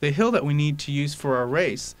 the hill that we need to use for our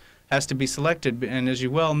race has to be selected, and as you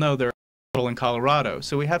well know, there are in Colorado.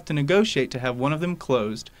 So we have to negotiate to have one of them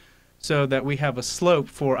closed so that we have a slope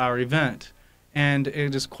for our event. And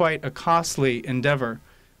it is quite a costly endeavor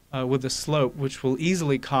with the slope, which will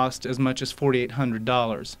easily cost as much as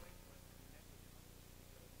 $4,800.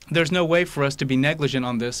 There's no way for us to be negligent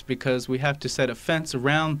on this because we have to set a fence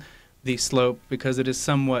around the slope because it is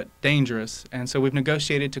somewhat dangerous. And so we've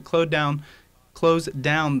negotiated to close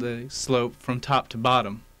down the slope from top to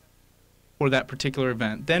bottom for that particular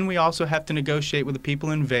event. Then we also have to negotiate with the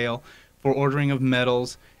people in Vail for ordering of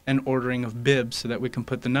medals and ordering of bibs so that we can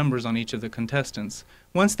put the numbers on each of the contestants.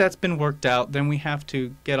 Once that's been worked out, then we have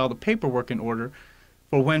to get all the paperwork in order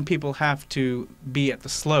for when people have to be at the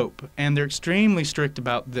slope. And they're extremely strict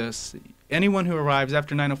about this. Anyone who arrives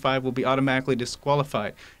after 9:05 will be automatically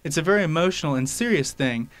disqualified. It's a very emotional and serious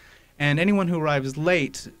thing, and anyone who arrives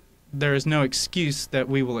late, there is no excuse that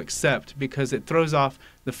we will accept because it throws off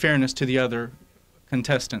the fairness to the other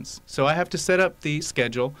contestants. So I have to set up the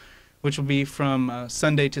schedule, which will be from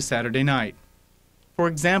Sunday to Saturday night. For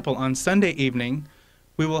example, on Sunday evening,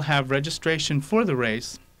 we will have registration for the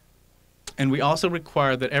race, and we also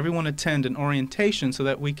require that everyone attend an orientation so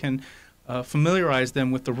that we can familiarize them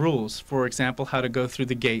with the rules. For example, how to go through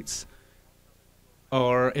the gates,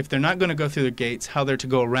 or if they're not going to go through the gates, how they're to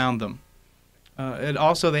go around them. And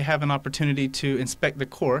also they have an opportunity to inspect the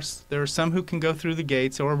course. There are some who can go through the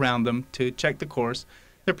gates or around them to check the course.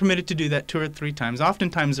 They're permitted to do that 2 or 3 times.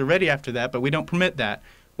 Oftentimes they're ready after that, but we don't permit that.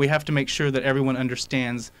 We have to make sure that everyone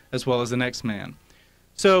understands as well as the next man.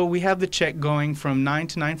 So we have the check going from 9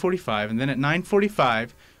 to 9:45, and then at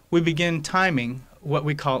 9:45 we begin timing what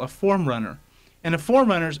we call a form runner. And the form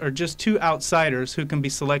runners are just 2 outsiders who can be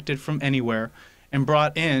selected from anywhere and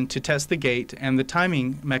brought in to test the gate and the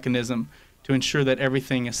timing mechanism to ensure that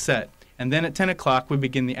everything is set. And then at 10 o'clock we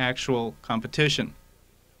begin the actual competition.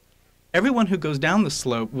 Everyone who goes down the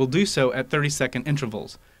slope will do so at 30-second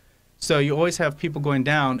intervals. So you always have people going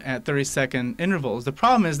down at 30-second intervals. The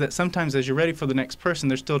problem is that sometimes as you're ready for the next person,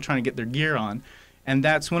 they're still trying to get their gear on. And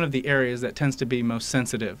that's one of the areas that tends to be most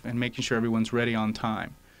sensitive in making sure everyone's ready on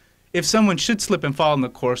time. If someone should slip and fall in the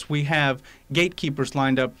course, we have gatekeepers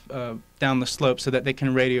lined up down the slope so that they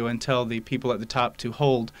can radio and tell the people at the top to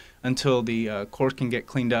hold until the course can get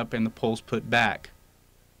cleaned up and the poles put back.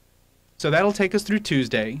 So that'll take us through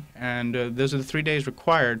Tuesday, and those are the 3 days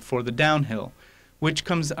required for the downhill, which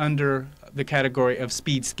comes under the category of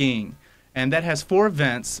speed skiing. And that has 4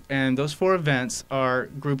 events, and those 4 events are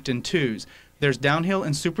grouped in 2s. There's downhill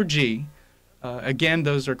and super G. Again,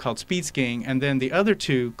 those are called speed skiing, and then the other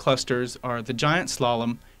 2 clusters are the giant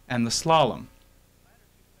slalom and the slalom.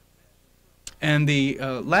 And the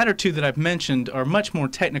latter 2 that I've mentioned are much more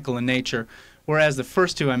technical in nature, whereas the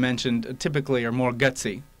first 2 I mentioned typically are more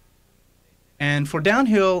gutsy. And for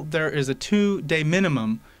downhill, there is a 2-day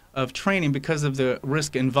minimum of training because of the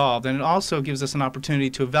risk involved, and it also gives us an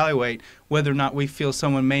opportunity to evaluate whether or not we feel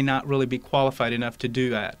someone may not really be qualified enough to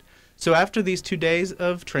do that. So after these 2 days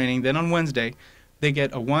of training, then on Wednesday, they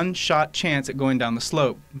get a 1-shot chance at going down the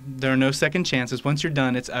slope. There are no second chances. Once you're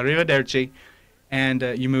done, it's arrivederci, and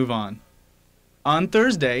you move on. On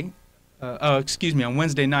Thursday, on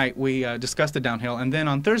Wednesday night we discussed the downhill, and then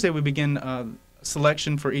on Thursday we begin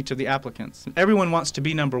selection for each of the applicants. Everyone wants to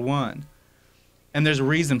be number one, and there's a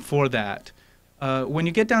reason for that. When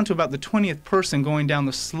you get down to about the 20th person going down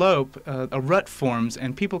the slope, a rut forms,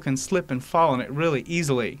 and people can slip and fall in it really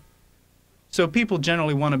easily. So people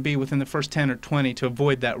generally want to be within the first 10 or 20 to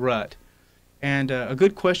avoid that rut. And a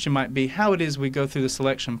good question might be how it is we go through the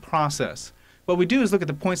selection process. What we do is look at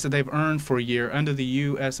the points that they've earned for a year under the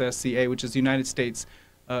USSCA, which is the United States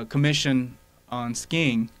Commission on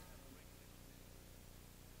Skiing,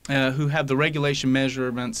 who have the regulation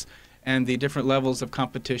measurements and the different levels of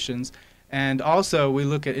competitions. And also we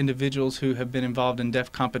look at individuals who have been involved in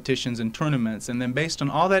deaf competitions and tournaments. And then based on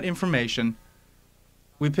all that information,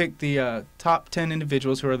 we pick the top 10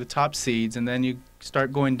 individuals who are the top seeds, and then you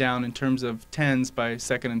start going down in terms of tens by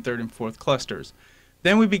second and third and fourth clusters.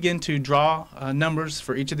 Then we begin to draw numbers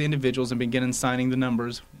for each of the individuals and begin assigning the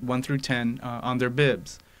numbers 1 through 10 on their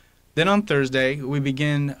bibs. Then on Thursday, we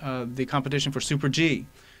begin the competition for Super G.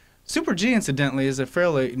 Super G, incidentally, is a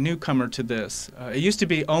fairly newcomer to this. It used to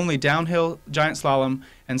be only downhill, giant slalom,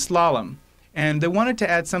 and slalom. And they wanted to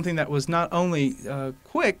add something that was not only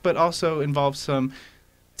quick, but also involved some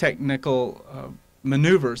technical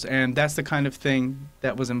maneuvers, and that's the kind of thing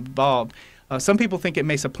that was involved. Some people think it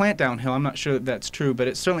makes a plant downhill. I'm not sure that that's true, but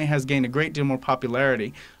it certainly has gained a great deal more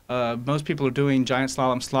popularity. Most people are doing giant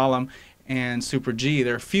slalom, slalom, and Super G.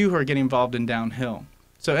 There are few who are getting involved in downhill.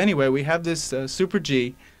 So anyway, we have this Super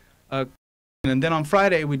G, and then on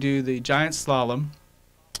Friday we do the giant slalom.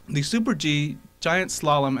 The Super G, giant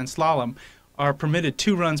slalom, and slalom are permitted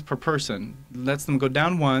 2 runs per person. Lets them go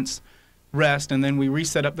down once, rest, and then we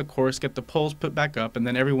reset up the course, get the poles put back up, and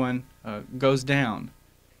then everyone goes down.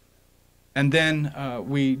 And then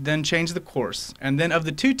we then change the course. And then of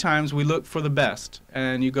the 2 times, we look for the best.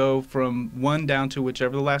 And you go from 1 down to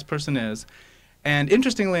whichever the last person is. And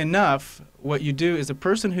interestingly enough, what you do is the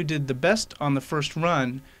person who did the best on the first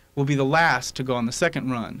run will be the last to go on the second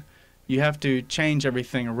run. You have to change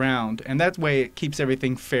everything around. And that way it keeps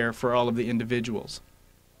everything fair for all of the individuals.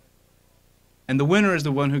 And the winner is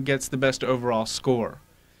the one who gets the best overall score.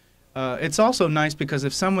 It's also nice because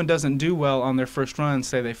if someone doesn't do well on their first run,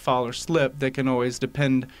 say they fall or slip, they can always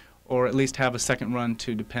depend or at least have a second run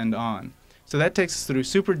to depend on. So that takes us through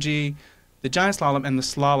Super G, the giant slalom, and the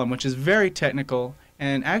slalom, which is very technical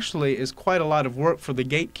and actually is quite a lot of work for the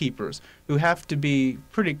gatekeepers who have to be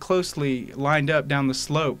pretty closely lined up down the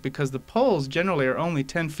slope because the poles generally are only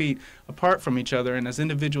 10 feet apart from each other, and as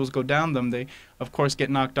individuals go down them, they of course get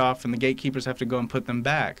knocked off and the gatekeepers have to go and put them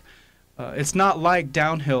back. It's not like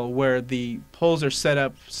downhill where the poles are set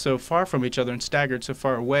up so far from each other and staggered so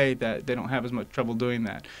far away that they don't have as much trouble doing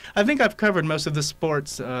that. I think I've covered most of the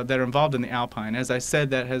sports that are involved in the Alpine. As I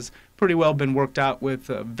said, that has pretty well been worked out with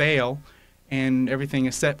Vail, and everything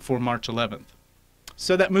is set for March 11th.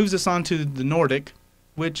 So that moves us on to the Nordic,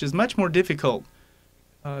 which is much more difficult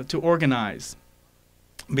to organize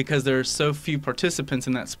because there are so few participants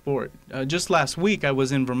in that sport. Just last week I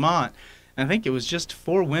was in Vermont. I think it was just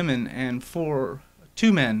 4 women and 2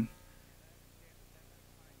 men.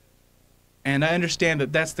 And I understand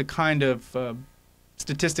that that's the kind of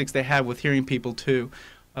statistics they have with hearing people too.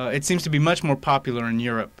 It seems to be much more popular in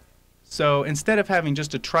Europe. So instead of having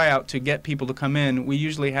just a tryout to get people to come in, we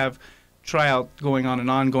usually have tryout going on an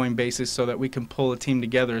ongoing basis so that we can pull a team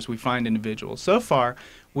together as we find individuals. So far,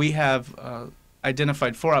 we have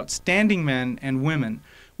identified 4 outstanding men and women.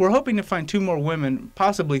 We're hoping to find 2 more women,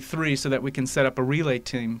 possibly 3, so that we can set up a relay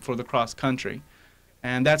team for the cross country.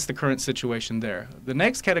 And that's the current situation there. The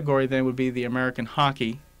next category then would be the American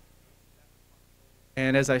hockey.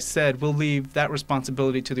 And as I said, we'll leave that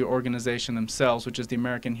responsibility to the organization themselves, which is the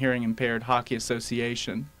American Hearing Impaired Hockey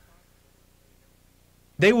Association.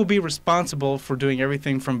 They will be responsible for doing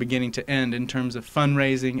everything from beginning to end in terms of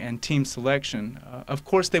fundraising and team selection. Of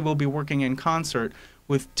course, they will be working in concert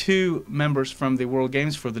with 2 members from the World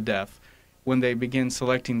Games for the Deaf when they begin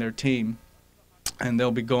selecting their team, and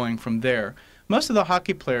they'll be going from there. Most of the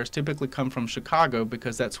hockey players typically come from Chicago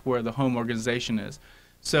because that's where the home organization is.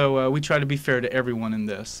 So we try to be fair to everyone in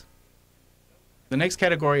this. The next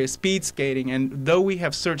category is speed skating, and though we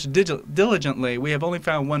have searched diligently, we have only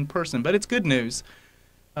found 1 person, but it's good news.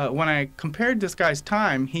 When I compared this guy's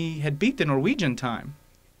time, he had beat the Norwegian time.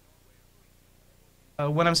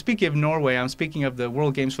 When I'm speaking of Norway, I'm speaking of the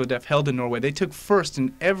World Games for the Deaf held in Norway. They took first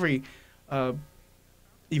in every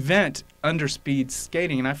event under speed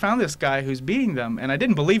skating, and I found this guy who's beating them, and I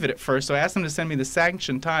didn't believe it at first, so I asked him to send me the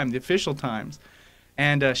sanctioned time, the official times,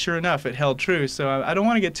 and sure enough, it held true. So I don't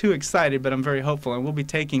want to get too excited, but I'm very hopeful, and we'll be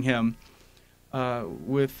taking him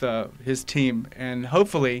with his team, and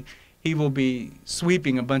hopefully he will be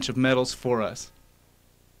sweeping a bunch of medals for us.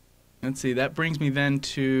 Let's see, that brings me then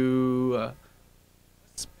to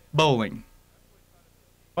bowling.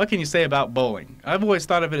 What can you say about bowling? I've always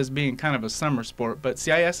thought of it as being kind of a summer sport, but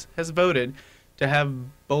CIS has voted to have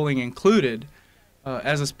bowling included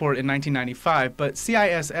as a sport in 1995, but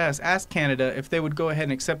CISS asked Canada if they would go ahead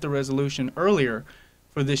and accept the resolution earlier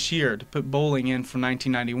for this year to put bowling in for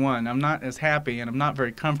 1991. I'm not as happy and I'm not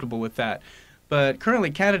very comfortable with that. But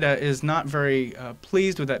currently Canada is not very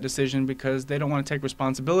pleased with that decision because they don't want to take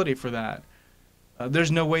responsibility for that.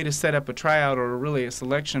 There's no way to set up a tryout or really a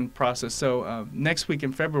selection process. So next week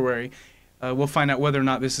in February, we'll find out whether or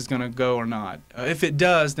not this is going to go or not. If it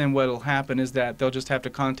does, then what will happen is that they'll just have to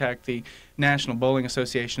contact the National Bowling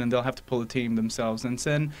Association and they'll have to pull a team themselves. And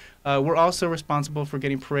then we're also responsible for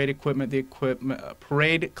getting parade equipment,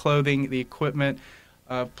 parade clothing, the equipment,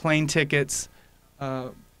 plane tickets,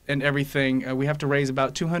 and everything. We have to raise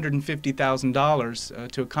about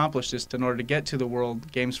 $250,000 to accomplish this in order to get to the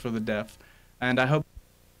World Games for the Deaf. And I hope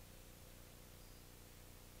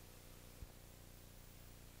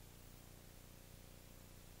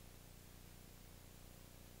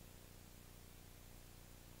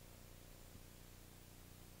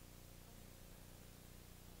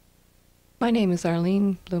My name is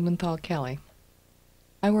Arlene Blumenthal Kelly.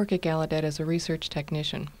 I work at Gallaudet as a research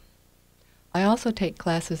technician. I also take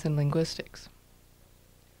classes in linguistics.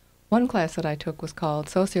 One class that I took was called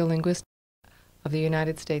Sociolinguistics of the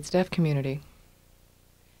United States Deaf Community.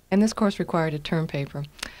 And this course required a term paper,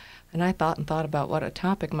 and I thought about what a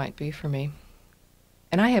topic might be for me.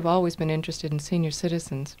 And I have always been interested in senior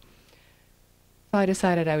citizens, so I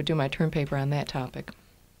decided I would do my term paper on that topic.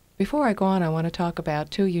 Before I go on, I want to talk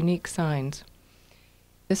about two unique signs.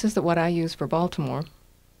 This is what I use for Baltimore,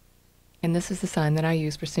 and this is the sign that I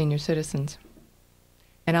use for senior citizens.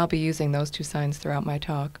 And I'll be using those two signs throughout my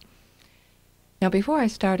talk. Now, before I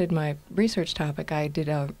started my research topic, I did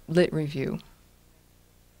a lit review.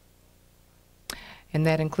 And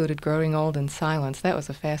that included Growing Old in Silence. That was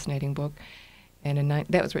a fascinating book, and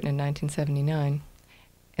that was written in 1979.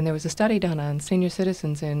 And there was a study done on senior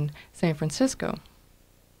citizens in San Francisco,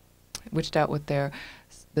 which dealt with the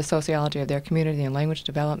sociology of their community and language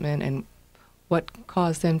development and what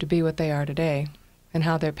caused them to be what they are today and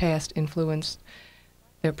how their past influenced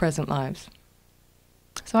their present lives.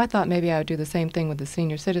 So I thought maybe I would do the same thing with the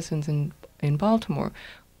senior citizens in Baltimore,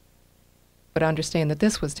 but understand that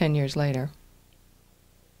this was 10 years later.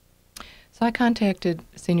 So I contacted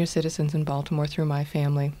senior citizens in Baltimore through my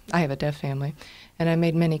family. I have a deaf family, and I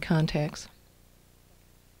made many contacts.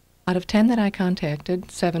 Out of 10 that I contacted,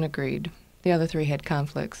 7 agreed. The other 3 had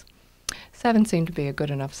conflicts. 7 seemed to be a good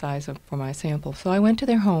enough size for my sample. So I went to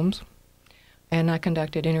their homes, and I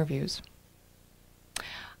conducted interviews.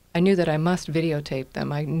 I knew that I must videotape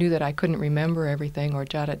them. I knew that I couldn't remember everything or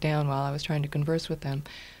jot it down while I was trying to converse with them.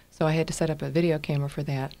 So I had to set up a video camera for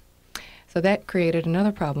that. So that created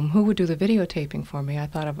another problem. Who would do the videotaping for me? I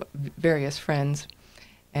thought of various friends,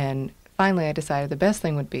 and finally I decided the best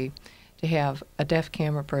thing would be to have a deaf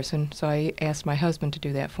camera person, so I asked my husband to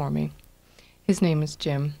do that for me. His name is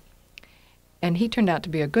Jim, and he turned out to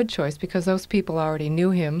be a good choice because those people already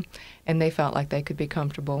knew him, and they felt like they could be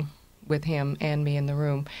comfortable with him and me in the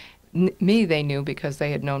room. Me they knew because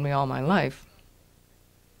they had known me all my life.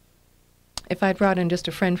 If I'd brought in just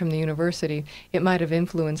a friend from the university, it might have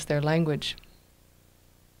influenced their language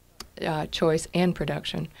choice and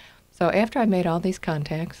production. So after I made all these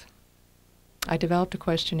contacts, I developed a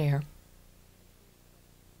questionnaire.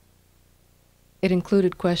 It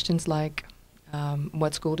included questions like,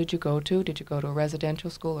 what school did you go to? Did you go to a residential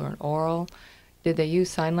school or an oral? Did they use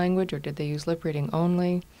sign language or did they use lip reading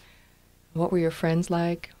only? What were your friends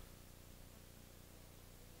like?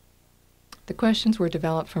 The questions were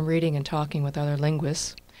developed from reading and talking with other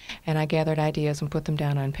linguists, and I gathered ideas and put them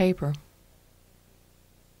down on paper.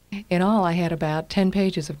 In all, I had about 10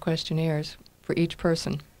 pages of questionnaires for each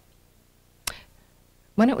person.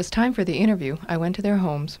 When it was time for the interview, I went to their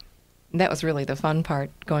homes. That was really the fun part,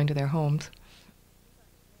 going to their homes.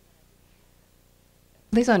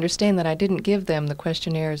 Please understand that I didn't give them the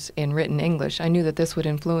questionnaires in written English. I knew that this would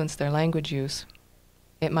influence their language use.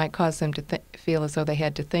 It might cause them to feel as though they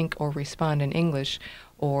had to think or respond in English,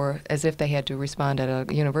 or as if they had to respond at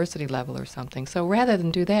a university level or something. So rather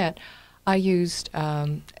than do that, I used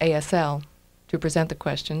ASL to present the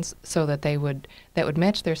questions so that that would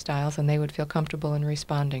match their styles and they would feel comfortable in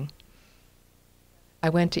responding. I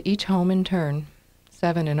went to each home in turn,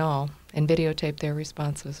 7 in all, and videotaped their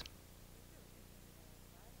responses.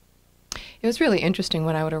 It was really interesting.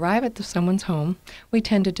 When I would arrive at someone's home, we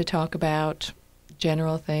tended to talk about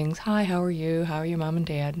general things. Hi, how are you? How are your mom and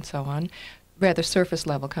dad? And so on. Rather surface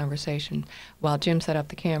level conversation. While Jim set up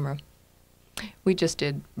the camera, we just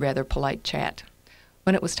did rather polite chat.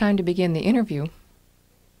 When it was time to begin the interview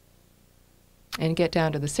and get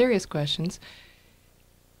down to the serious questions,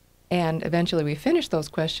 and eventually we finished those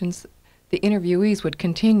questions, the interviewees would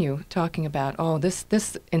continue talking about, oh, this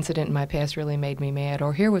incident in my past really made me mad,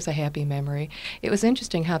 or here was a happy memory. It was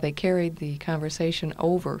interesting how they carried the conversation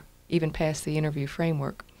over, even past the interview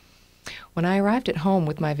framework. When I arrived at home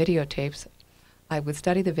with my videotapes, I would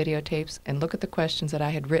study the videotapes and look at the questions that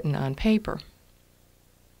I had written on paper.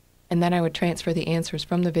 And then I would transfer the answers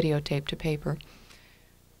from the videotape to paper.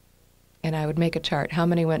 And I would make a chart. How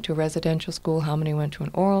many went to a residential school, how many went to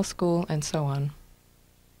an oral school, and so on.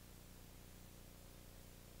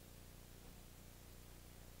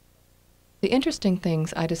 The interesting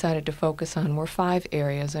things I decided to focus on were 5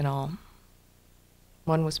 areas in all.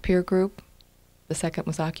 One was peer group, the second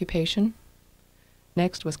was occupation,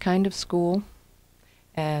 next was kind of school,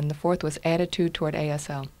 and the fourth was attitude toward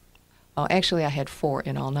ASL. Oh, actually I had 4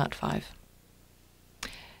 in all, not 5.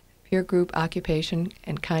 Peer group, occupation,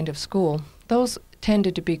 and kind of school, those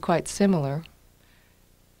tended to be quite similar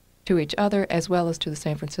to each other as well as to the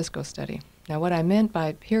San Francisco study. Now what I meant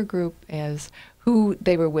by peer group is who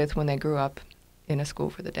they were with when they grew up in a school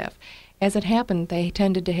for the deaf. As it happened, they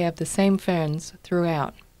tended to have the same friends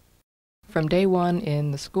throughout, from day one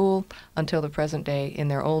in the school until the present day in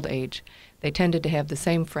their old age. They tended to have the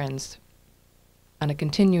same friends on a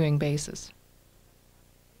continuing basis.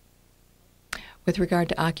 With regard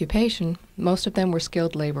to occupation, most of them were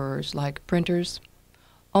skilled laborers like printers.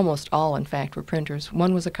 Almost all, in fact, were printers.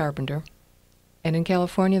 One was a carpenter. And in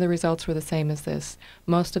California, the results were the same as this.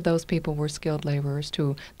 Most of those people were skilled laborers,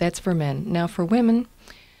 too. That's for men. Now, for women,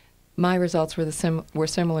 my results were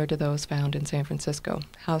similar to those found in San Francisco.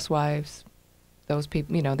 Housewives, those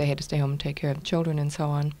people, you know, they had to stay home and take care of the children and so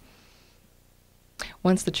on.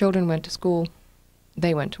 Once the children went to school,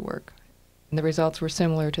 they went to work. And the results were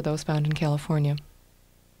similar to those found in California.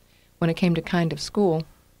 When it came to kind of school,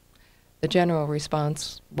 the general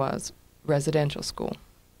response was residential school.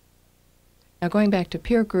 Now, going back to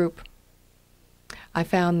peer group, I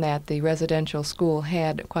found that the residential school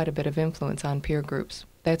had quite a bit of influence on peer groups.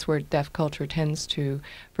 That's where deaf culture tends to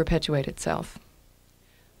perpetuate itself.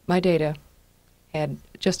 My data had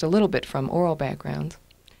just a little bit from oral backgrounds.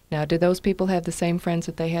 Now, did those people have the same friends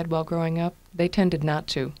that they had while growing up? They tended not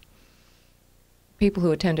to. People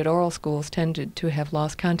who attended oral schools tended to have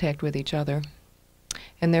lost contact with each other,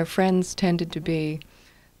 and their friends tended to be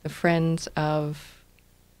the friends of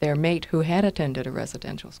their mate who had attended a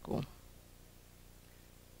residential school.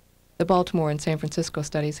 The Baltimore and San Francisco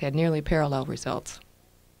studies had nearly parallel results.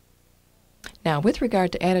 Now, with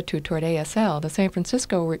regard to attitude toward ASL, the San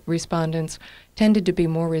Francisco respondents tended to be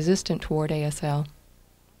more resistant toward ASL.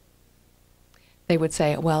 They would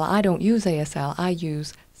say, well, I don't use ASL, I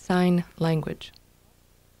use sign language.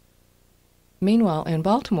 Meanwhile, in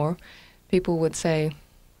Baltimore, people would say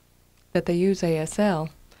that they use ASL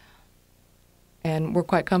and were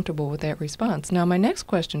quite comfortable with that response. Now, my next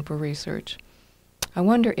question for research, I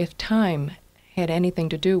wonder if time had anything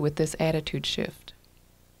to do with this attitude shift.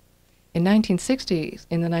 In the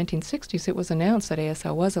 1960s, it was announced that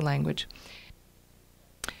ASL was a language.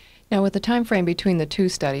 Now, with the time frame between the 2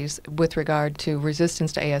 studies with regard to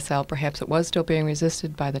resistance to ASL, perhaps it was still being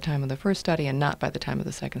resisted by the time of the first study and not by the time of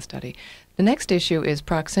the second study. The next issue is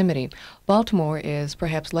proximity. Baltimore is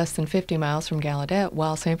perhaps less than 50 miles from Gallaudet,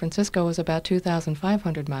 while San Francisco is about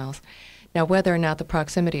 2,500 miles. Now, whether or not the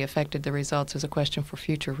proximity affected the results is a question for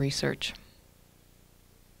future research.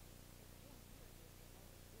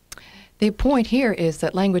 The point here is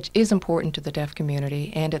that language is important to the deaf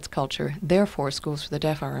community and its culture. Therefore, schools for the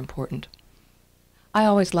deaf are important. I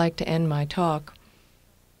always like to end my talk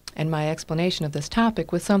and my explanation of this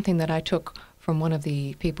topic with something that I took from one of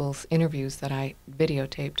the people's interviews that I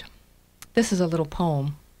videotaped. This is a little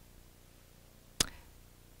poem.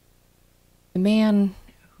 The man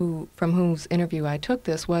from whose interview I took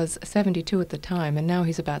this was 72 at the time, and now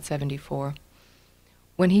he's about 74.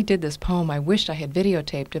 When he did this poem, I wished I had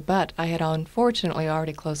videotaped it, but I had unfortunately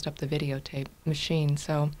already closed up the videotape machine,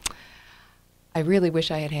 so I really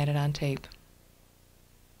wish I had had it on tape.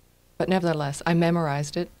 But nevertheless, I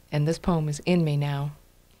memorized it, and this poem is in me now.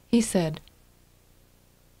 He said,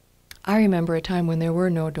 I remember a time when there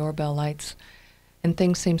were no doorbell lights, and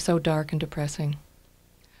things seemed so dark and depressing.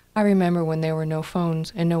 I remember when there were no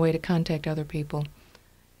phones and no way to contact other people,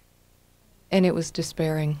 and it was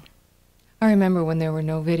despairing. I remember when there were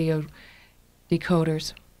no video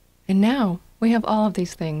decoders, and now we have all of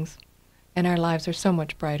these things, and our lives are so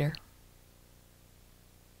much brighter.